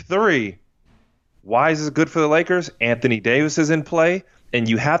 3, why is this good for the Lakers? Anthony Davis is in play, and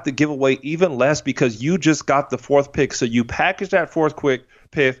you have to give away even less because you just got the 4th pick. So you package that 4th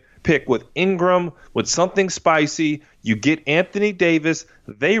pick with Ingram, with something spicy. You get Anthony Davis.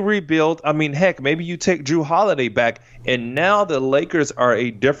 They rebuild. I mean, heck, maybe you take Jrue Holiday back. And now the Lakers are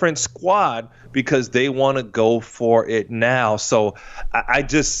a different squad because they want to go for it now. So I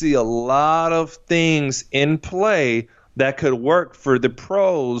just see a lot of things in play that could work for the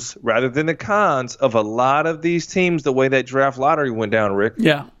pros rather than the cons of a lot of these teams, the way that draft lottery went down, Rick.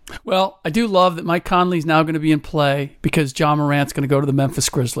 Yeah. Well, I do love that Mike Conley's now going to be in play because Ja Morant's going to go to the Memphis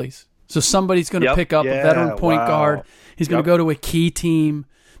Grizzlies. So somebody's going to pick up a veteran point guard. He's going to go to a key team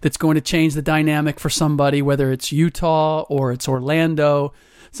that's going to change the dynamic for somebody, whether it's Utah or it's Orlando.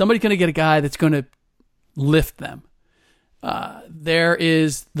 Somebody's going to get a guy that's going to lift them. There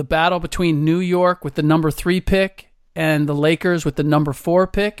is the battle between New York with the number 3 pick and the Lakers with the number 4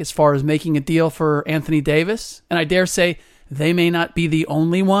 pick as far as making a deal for Anthony Davis. And I dare say they may not be the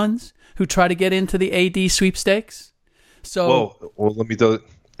only ones who try to get into the AD sweepstakes. So, well, let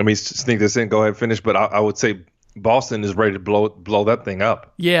me sneak this in. Go ahead and finish. But I would say Boston is ready to blow that thing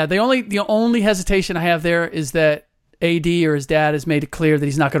up. Yeah, the only hesitation I have there is that AD or his dad has made it clear that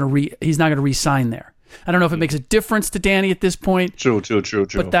he's not going to re-sign there. I don't know if it makes a difference to Danny at this point. True.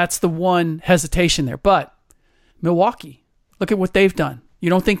 But that's the one hesitation there. But Milwaukee, look at what they've done. You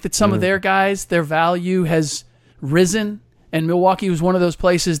don't think that some of their guys, their value has risen, and Milwaukee was one of those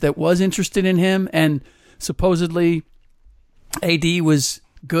places that was interested in him, and supposedly AD was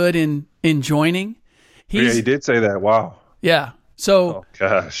good in joining. He did say that. Wow. Yeah. So, oh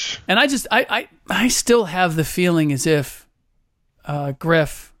gosh. And I still have the feeling as if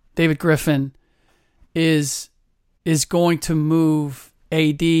David Griffin is going to move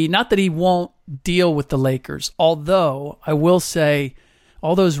AD. Not that he won't deal with the Lakers, although I will say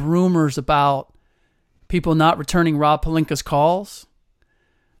all those rumors about people not returning Rob Pelinka's calls,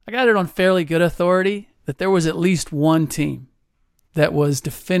 I got it on fairly good authority that there was at least one team that was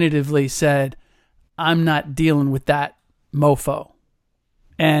definitively said, I'm not dealing with that mofo.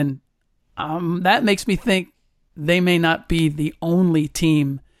 And that makes me think they may not be the only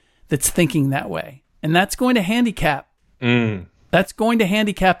team that's thinking that way. And that's going to handicap. That's going to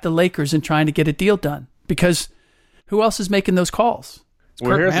handicap the Lakers in trying to get a deal done. Because who else is making those calls?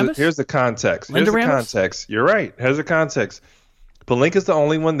 Well, here's the context. You're right. Here's the context. Pelinka's the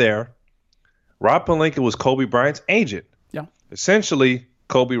only one there. Rob Pelinka was Kobe Bryant's agent. Yeah. Essentially,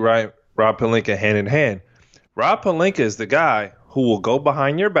 Kobe Bryant, Rob Pelinka hand in hand. Rob Pelinka is the guy who will go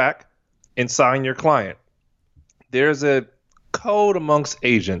behind your back and sign your client. There's a code amongst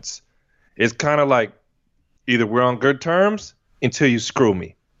agents. It's kind of like either we're on good terms until you screw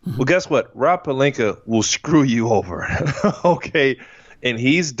me. Well, guess what? Rob Pelinka will screw you over. Okay. And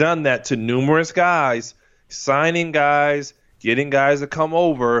he's done that to numerous guys, signing guys, getting guys to come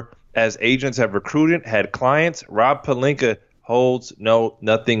over as agents have recruited, had clients. Rob Pelinka holds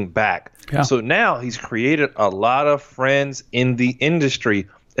nothing back. Yeah. So now he's created a lot of friends in the industry.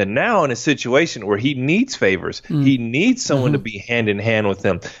 And now in a situation where he needs favors, he needs someone to be hand in hand with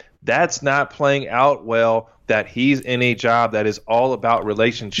him. That's not playing out well, that he's in a job that is all about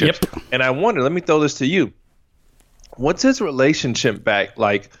relationships. Yep. And I wonder, let me throw this to you. What's his relationship back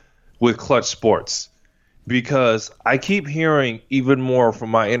like with Clutch Sports? Because I keep hearing even more from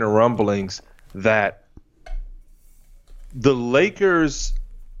my inner rumblings that the Lakers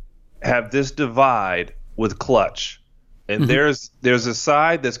have this divide with Clutch. And there's a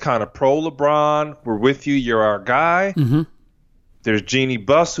side that's kind of pro LeBron. We're with you. You're our guy. There's Jeannie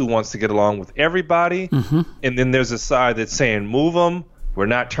Buss, who wants to get along with everybody. And then there's a side that's saying, move them. We're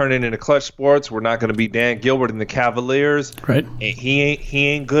not turning into Clutch Sports. We're not going to be Dan Gilbert and the Cavaliers. Right. And he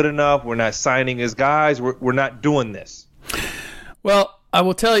ain't good enough. We're not signing his guys. We're not doing this. Well, I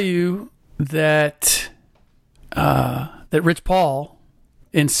will tell you that that Rich Paul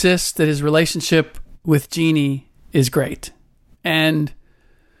insists that his relationship with Jeannie is great. And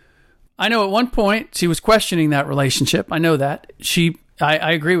I know at one point she was questioning that relationship. I know that.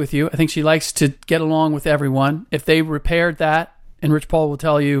 I agree with you. I think she likes to get along with everyone. If they repaired that, and Rich Paul will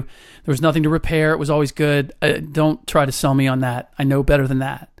tell you there was nothing to repair, it was always good. Don't try to sell me on that. I know better than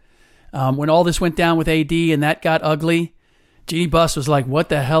that. When all this went down with AD and that got ugly, Jeannie Buss was like, what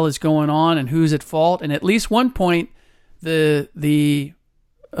the hell is going on and who's at fault? And at least one point, the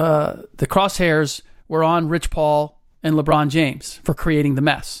crosshairs were on Rich Paul and LeBron James for creating the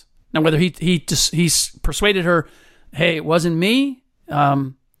mess. Now, whether he's persuaded her, hey, it wasn't me.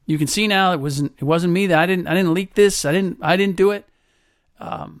 You can see now it wasn't me, that I didn't leak this. I didn't do it.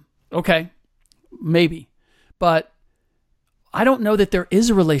 Okay, maybe, but I don't know that there is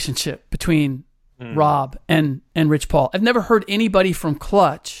a relationship between Rob and Rich Paul. I've never heard anybody from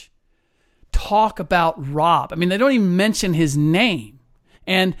Clutch talk about Rob. I mean, they don't even mention his name.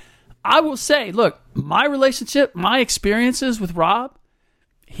 And I will say, look, my relationship, my experiences with Rob,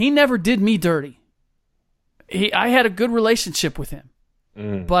 he never did me dirty. I had a good relationship with him.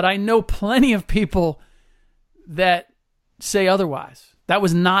 But I know plenty of people that say otherwise. That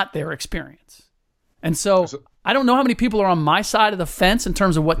was not their experience. And so I don't know how many people are on my side of the fence in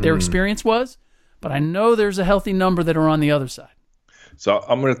terms of what their experience was, but I know there's a healthy number that are on the other side. So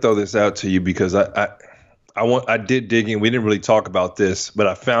I'm going to throw this out to you because I did dig in. We didn't really talk about this, but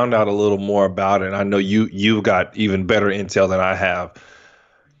I found out a little more about it. And I know you've got even better intel than I have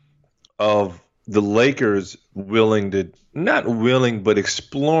of the Lakers not willing, but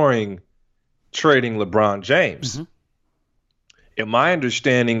exploring trading LeBron James. In my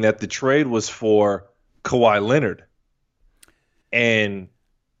understanding that the trade was for Kawhi Leonard. And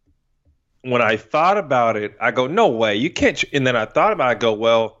when I thought about it, I go, no way, you can't. And then I thought about it, I go,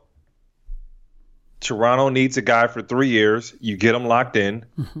 well, Toronto needs a guy for 3 years. You get him locked in.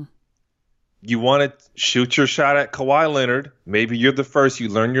 You want to shoot your shot at Kawhi Leonard. Maybe you're the first. You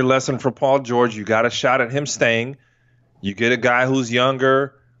learn your lesson from Paul George. You got a shot at him staying. You get a guy who's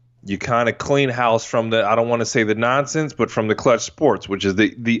younger. You kind of clean house from I don't want to say the nonsense, but from the Clutch Sports, which is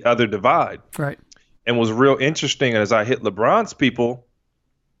the other divide. Right. And was real interesting as I hit LeBron's people,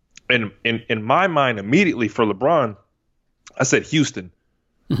 And in my mind, immediately for LeBron, I said Houston.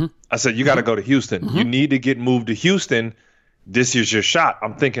 Mm-hmm. I said, you got to go to Houston. Mm-hmm. You need to get moved to Houston. This is your shot.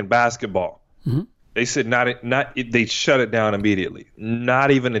 I'm thinking basketball. Mm-hmm. They said they shut it down immediately.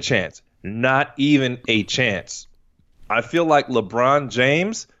 Not even a chance. Not even a chance. I feel like LeBron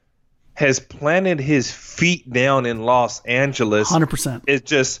James has planted his feet down in Los Angeles. 100%. It's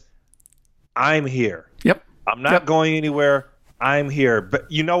just, I'm here. Yep. I'm not going anywhere. I'm here.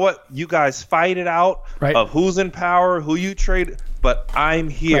 But you know what? You guys fight it out of who's in power, who you trade, but I'm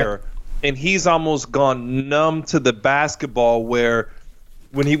here. Right. And he's almost gone numb to the basketball where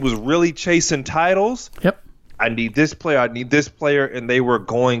when he was really chasing titles, I need this player, and they were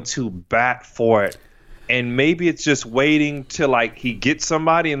going to bat for it. And maybe it's just waiting till like he gets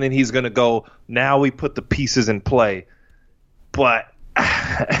somebody and then he's going to go, now we put the pieces in play. But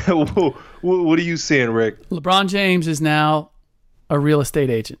what are you seeing, Rick? LeBron James is now a real estate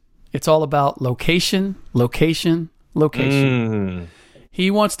agent. It's all about location.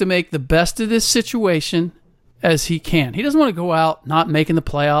 He wants to make the best of this situation as he can. He doesn't want to go out not making the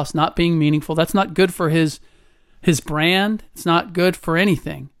playoffs, not being meaningful. That's not good for his brand. It's not good for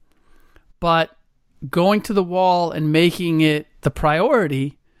anything. But going to the wall and making it the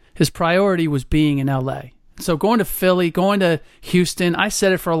priority, his priority was being in LA. So going to Philly, going to Houston, I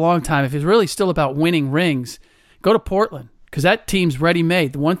said it for a long time. If it's really still about winning rings, go to Portland because that team's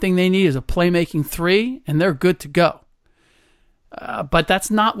ready-made. The one thing they need is a playmaking three, and they're good to go. But that's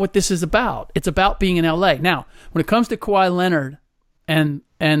not what this is about. It's about being in LA. Now, when it comes to Kawhi Leonard and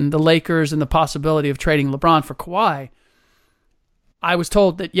the Lakers and the possibility of trading LeBron for Kawhi, I was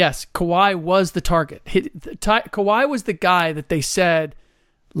told that, yes, Kawhi was the target. Kawhi was the guy that they said,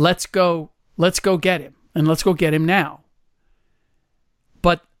 let's go get him, and let's go get him now.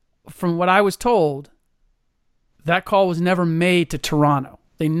 But from what I was told, that call was never made to Toronto.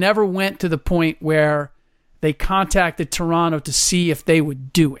 They never went to the point where they contacted Toronto to see if they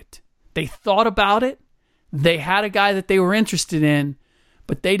would do it. They thought about it. They had a guy that they were interested in,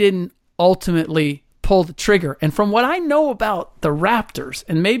 but they didn't ultimately pull the trigger. And from what I know about the Raptors,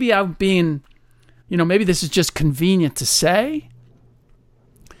 and maybe I'm being, maybe this is just convenient to say,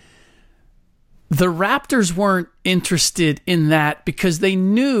 the Raptors weren't interested in that because they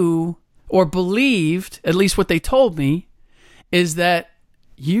knew or believed, at least what they told me, is that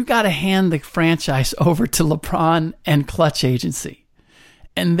you got to hand the franchise over to LeBron and Clutch Agency.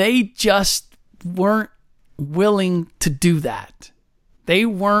 And they just weren't willing to do that. They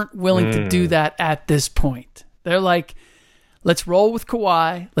weren't willing to do that at this point. They're like, let's roll with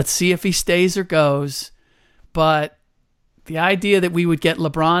Kawhi. Let's see if he stays or goes. But the idea that we would get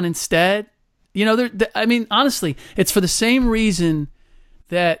LeBron instead, honestly, it's for the same reason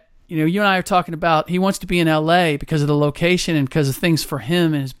that, you and I are talking about he wants to be in LA because of the location and because of things for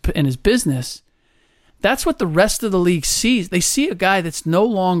him and his business. That's what the rest of the league sees. They see a guy that's no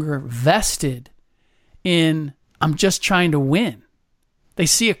longer vested in, I'm just trying to win. They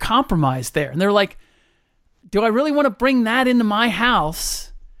see a compromise there. And they're like, do I really want to bring that into my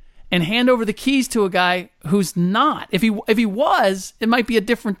house and hand over the keys to a guy who's not? If he was, it might be a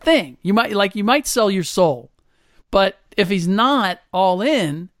different thing. You might sell your soul. But if he's not all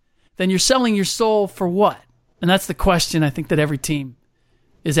in, then you're selling your soul for what? And that's the question I think that every team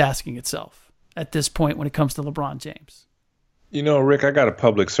is asking itself at this point when it comes to LeBron James. Rick, I got a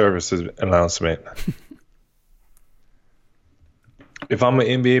public services announcement. If I'm an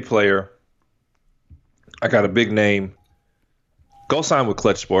NBA player, I got a big name, go sign with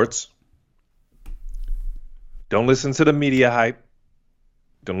Clutch Sports. Don't listen to the media hype.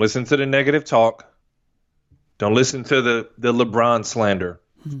 Don't listen to the negative talk. Don't listen to the LeBron slander.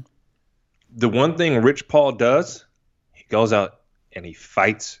 Mm-hmm. The one thing Rich Paul does, he goes out and he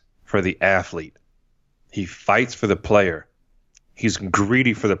fights for the athlete. He fights for the player. He's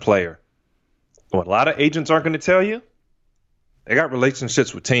greedy for the player. What a lot of agents aren't going to tell you, they got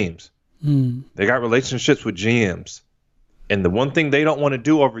relationships with teams. They got relationships with GMs. And the one thing they don't want to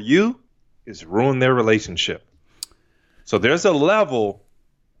do over you is ruin their relationship. So there's a level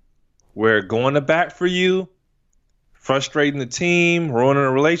where going to bat for you, frustrating the team, ruining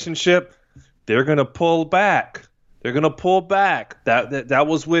a relationship, they're going to pull back. They're going to pull back. That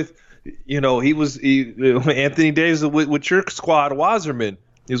was with, Anthony Davis with your squad, Wasserman.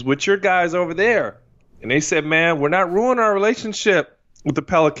 He was with your guys over there. And they said, man, we're not ruining our relationship with the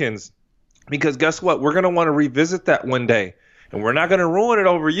Pelicans because guess what? We're going to want to revisit that one day. And we're not going to ruin it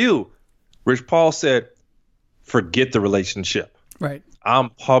over you. Rich Paul said, forget the relationship. Right. I'm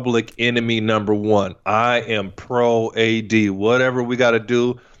public enemy number one. I am pro AD. Whatever we got to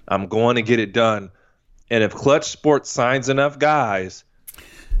do, I'm going to get it done. And if Clutch Sports signs enough guys,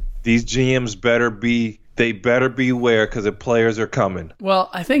 these GMs better beware because the players are coming. Well,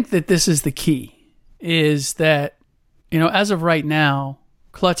 I think that this is the key, is that, as of right now,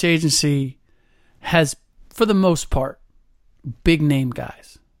 Clutch Agency has, for the most part, big name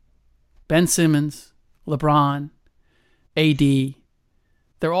guys. Ben Simmons, LeBron, AD.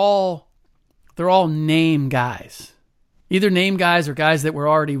 They're all name guys. Either name guys or guys that were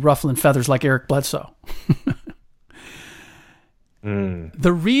already ruffling feathers like Eric Bledsoe.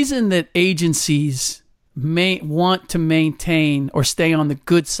 The reason that agencies may want to maintain or stay on the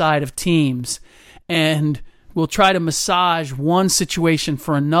good side of teams and will try to massage one situation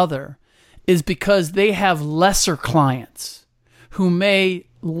for another is because they have lesser clients who may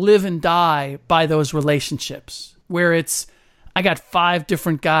live and die by those relationships, where it's, I got 5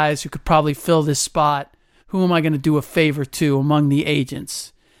 different guys who could probably fill this spot. Who am I going to do a favor to among the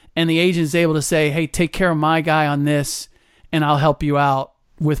agents? And the agent is able to say, hey, take care of my guy on this, and I'll help you out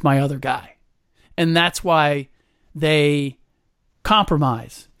with my other guy. And that's why they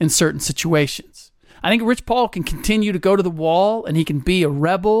compromise in certain situations. I think Rich Paul can continue to go to the wall, and he can be a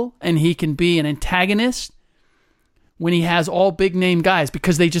rebel, and he can be an antagonist when he has all big name guys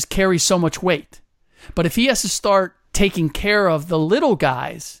because they just carry so much weight. But if he has to start taking care of the little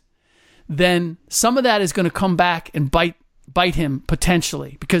guys, then some of that is going to come back and bite him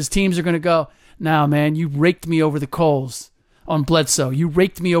potentially, because teams are going to go, "Now, man, you raked me over the coals on Bledsoe. You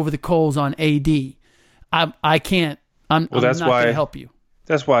raked me over the coals on AD. I can't. I'm not going to help you."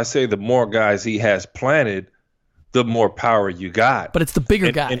 That's why I say the more guys he has planted, the more power you got. But it's the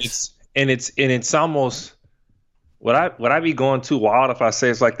bigger guys. And it's almost would I be going too wild if I say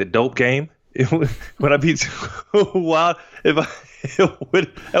it's like the dope game? Would I be too wild we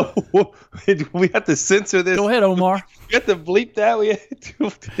have to censor this? Go ahead, Omar. We have to bleep that.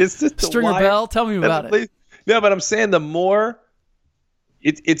 It's just Stringer Bell. Tell me about it. No, but I'm saying the more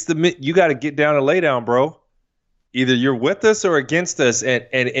it's you got to get down and lay down, bro. Either you're with us or against us, and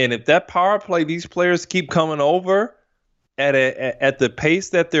if that power play, these players keep coming over at the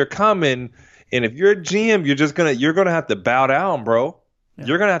pace that they're coming, and if you're a GM, you're gonna have to bow down, bro. Yeah.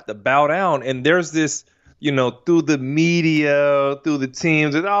 You're gonna have to bow down, and there's this, through the media, through the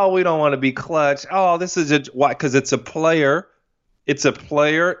teams, and we don't want to be Clutch. Oh, this is why? Because it's a player, and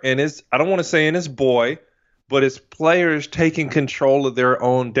I don't want to say in his boy, but it's players taking control of their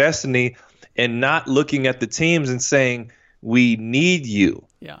own destiny. And not looking at the teams and saying, we need you.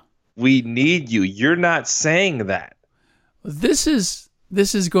 Yeah. We need you. You're not saying that. This is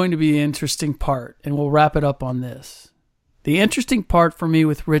going to be the interesting part, and we'll wrap it up on this. The interesting part for me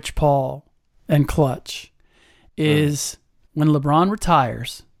with Rich Paul and Clutch is when LeBron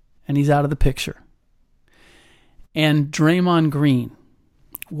retires and he's out of the picture. And Draymond Green.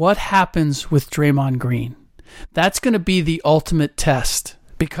 What happens with Draymond Green? That's going to be the ultimate test,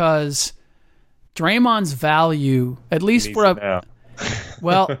 because Draymond's value, at least for a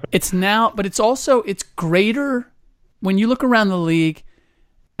well, it's now, but it's greater when you look around the league.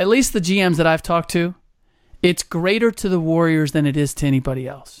 At least the GMs that I've talked to, it's greater to the Warriors than it is to anybody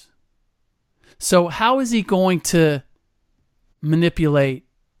else. So how is he going to manipulate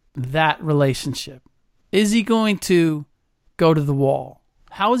that relationship? Is he going to go to the wall?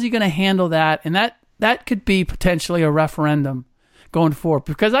 How is he going to handle that? And that could be potentially a referendum going forward,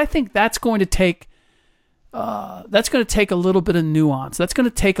 because I think that's going to take a little bit of nuance. That's going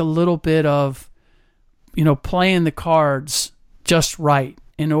to take a little bit of, playing the cards just right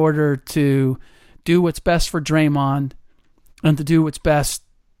in order to do what's best for Draymond and to do what's best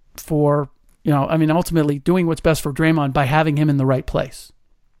for, ultimately doing what's best for Draymond by having him in the right place.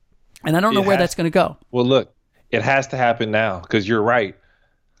 And I don't know where that's going to go. Well, look, it has to happen now, because you're right.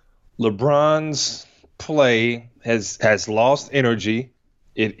 LeBron's play has lost energy.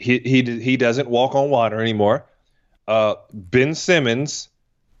 He doesn't walk on water anymore. Ben Simmons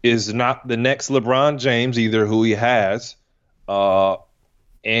is not the next LeBron James either, who he has.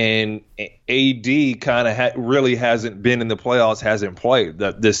 And AD kind of really hasn't been in the playoffs, hasn't played.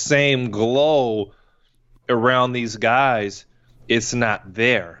 The same glow around these guys, it's not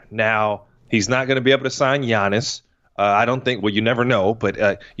there. Now, he's not going to be able to sign Giannis. I don't think. Well, you never know, but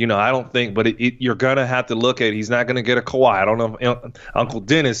I don't think. But you're gonna have to look at. He's not gonna get a Kawhi. I don't know. Uncle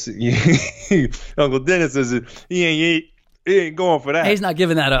Dennis. Uncle Dennis he ain't going for that. He's not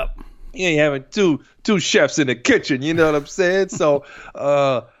giving that up. He ain't having two chefs in the kitchen. You know what I'm saying? So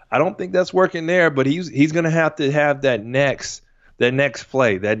I don't think that's working there. But he's gonna have to have that next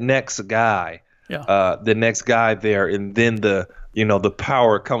play, that next guy. Yeah. The next guy there, and then the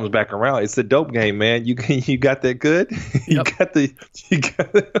power comes back around. It's the dope game, man. You got that good? Yep.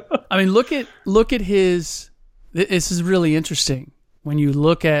 I mean, look at his. This is really interesting. when you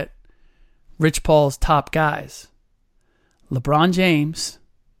look at Rich Paul's top guys, LeBron James,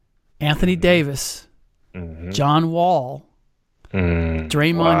 Anthony Davis, John Wall,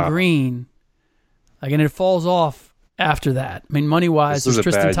 Draymond Green. Again, it falls off after that. I mean, money-wise, there's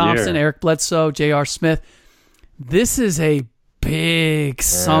Tristan Thompson, Eric Bledsoe, J.R. Smith. This is a big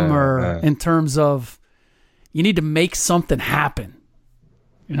summer in terms of you need to make something happen,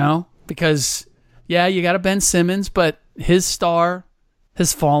 because, you got a Ben Simmons, but his star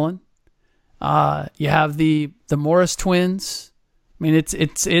has fallen. You have the Morris twins. I mean,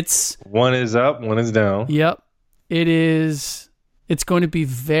 it's one is up, one is down. Yep. It is. It's going to be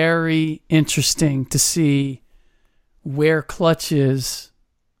very interesting to see where Clutch is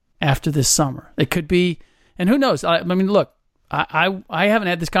after this summer. It could be, and who knows? I mean, look, I haven't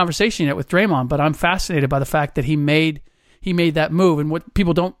had this conversation yet with Draymond, but I'm fascinated by the fact that he made that move. And what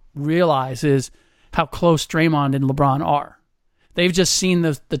people don't realize is how close Draymond and LeBron are. They've just seen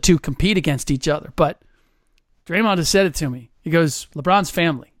the two compete against each other. But Draymond has said it to me. He goes, LeBron's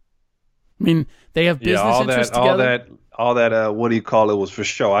family. I mean, they have business interests together. All that, what do you call it, was for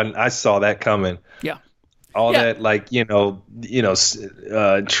show. I saw that coming. Yeah. That,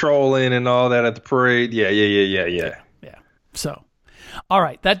 trolling and all that at the parade. Yeah. So, all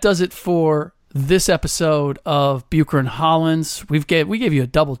right, that does it for this episode of Bucher and Hollins. We gave you a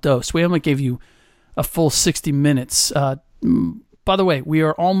double dose. We only gave you a full 60 minutes. By the way, we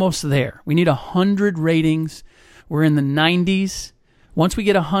are almost there. We need 100 ratings. We're in the 90s. Once we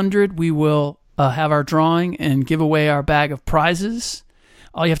get 100, we will have our drawing and give away our bag of prizes.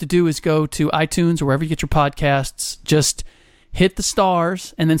 All you have to do is go to iTunes or wherever you get your podcasts. Just hit the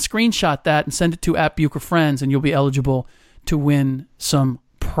stars and then screenshot that and send it to @BucherFriends, and you'll be eligible to win some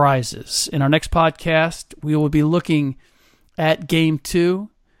prizes. In our next podcast, we will be looking at Game 2,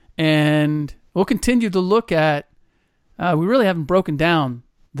 and we'll continue to look at, we really haven't broken down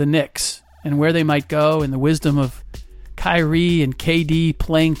the Knicks and where they might go and the wisdom of Kyrie and KD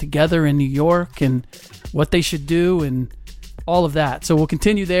playing together in New York and what they should do and all of that. So we'll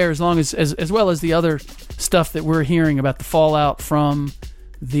continue there as well as the other stuff that we're hearing about the fallout from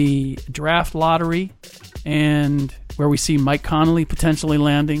the draft lottery and where we see Mike Conley potentially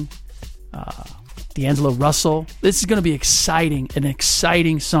landing, D'Angelo Russell. This is going to be an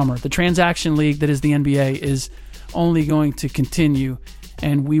exciting summer. The transaction league that is the NBA is only going to continue,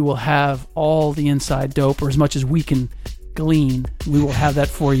 and we will have all the inside dope, or as much as we can glean, we will have that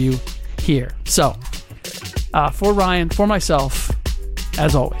for you here. So, for Ryan, for myself,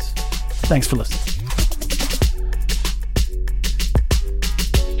 as always, thanks for listening.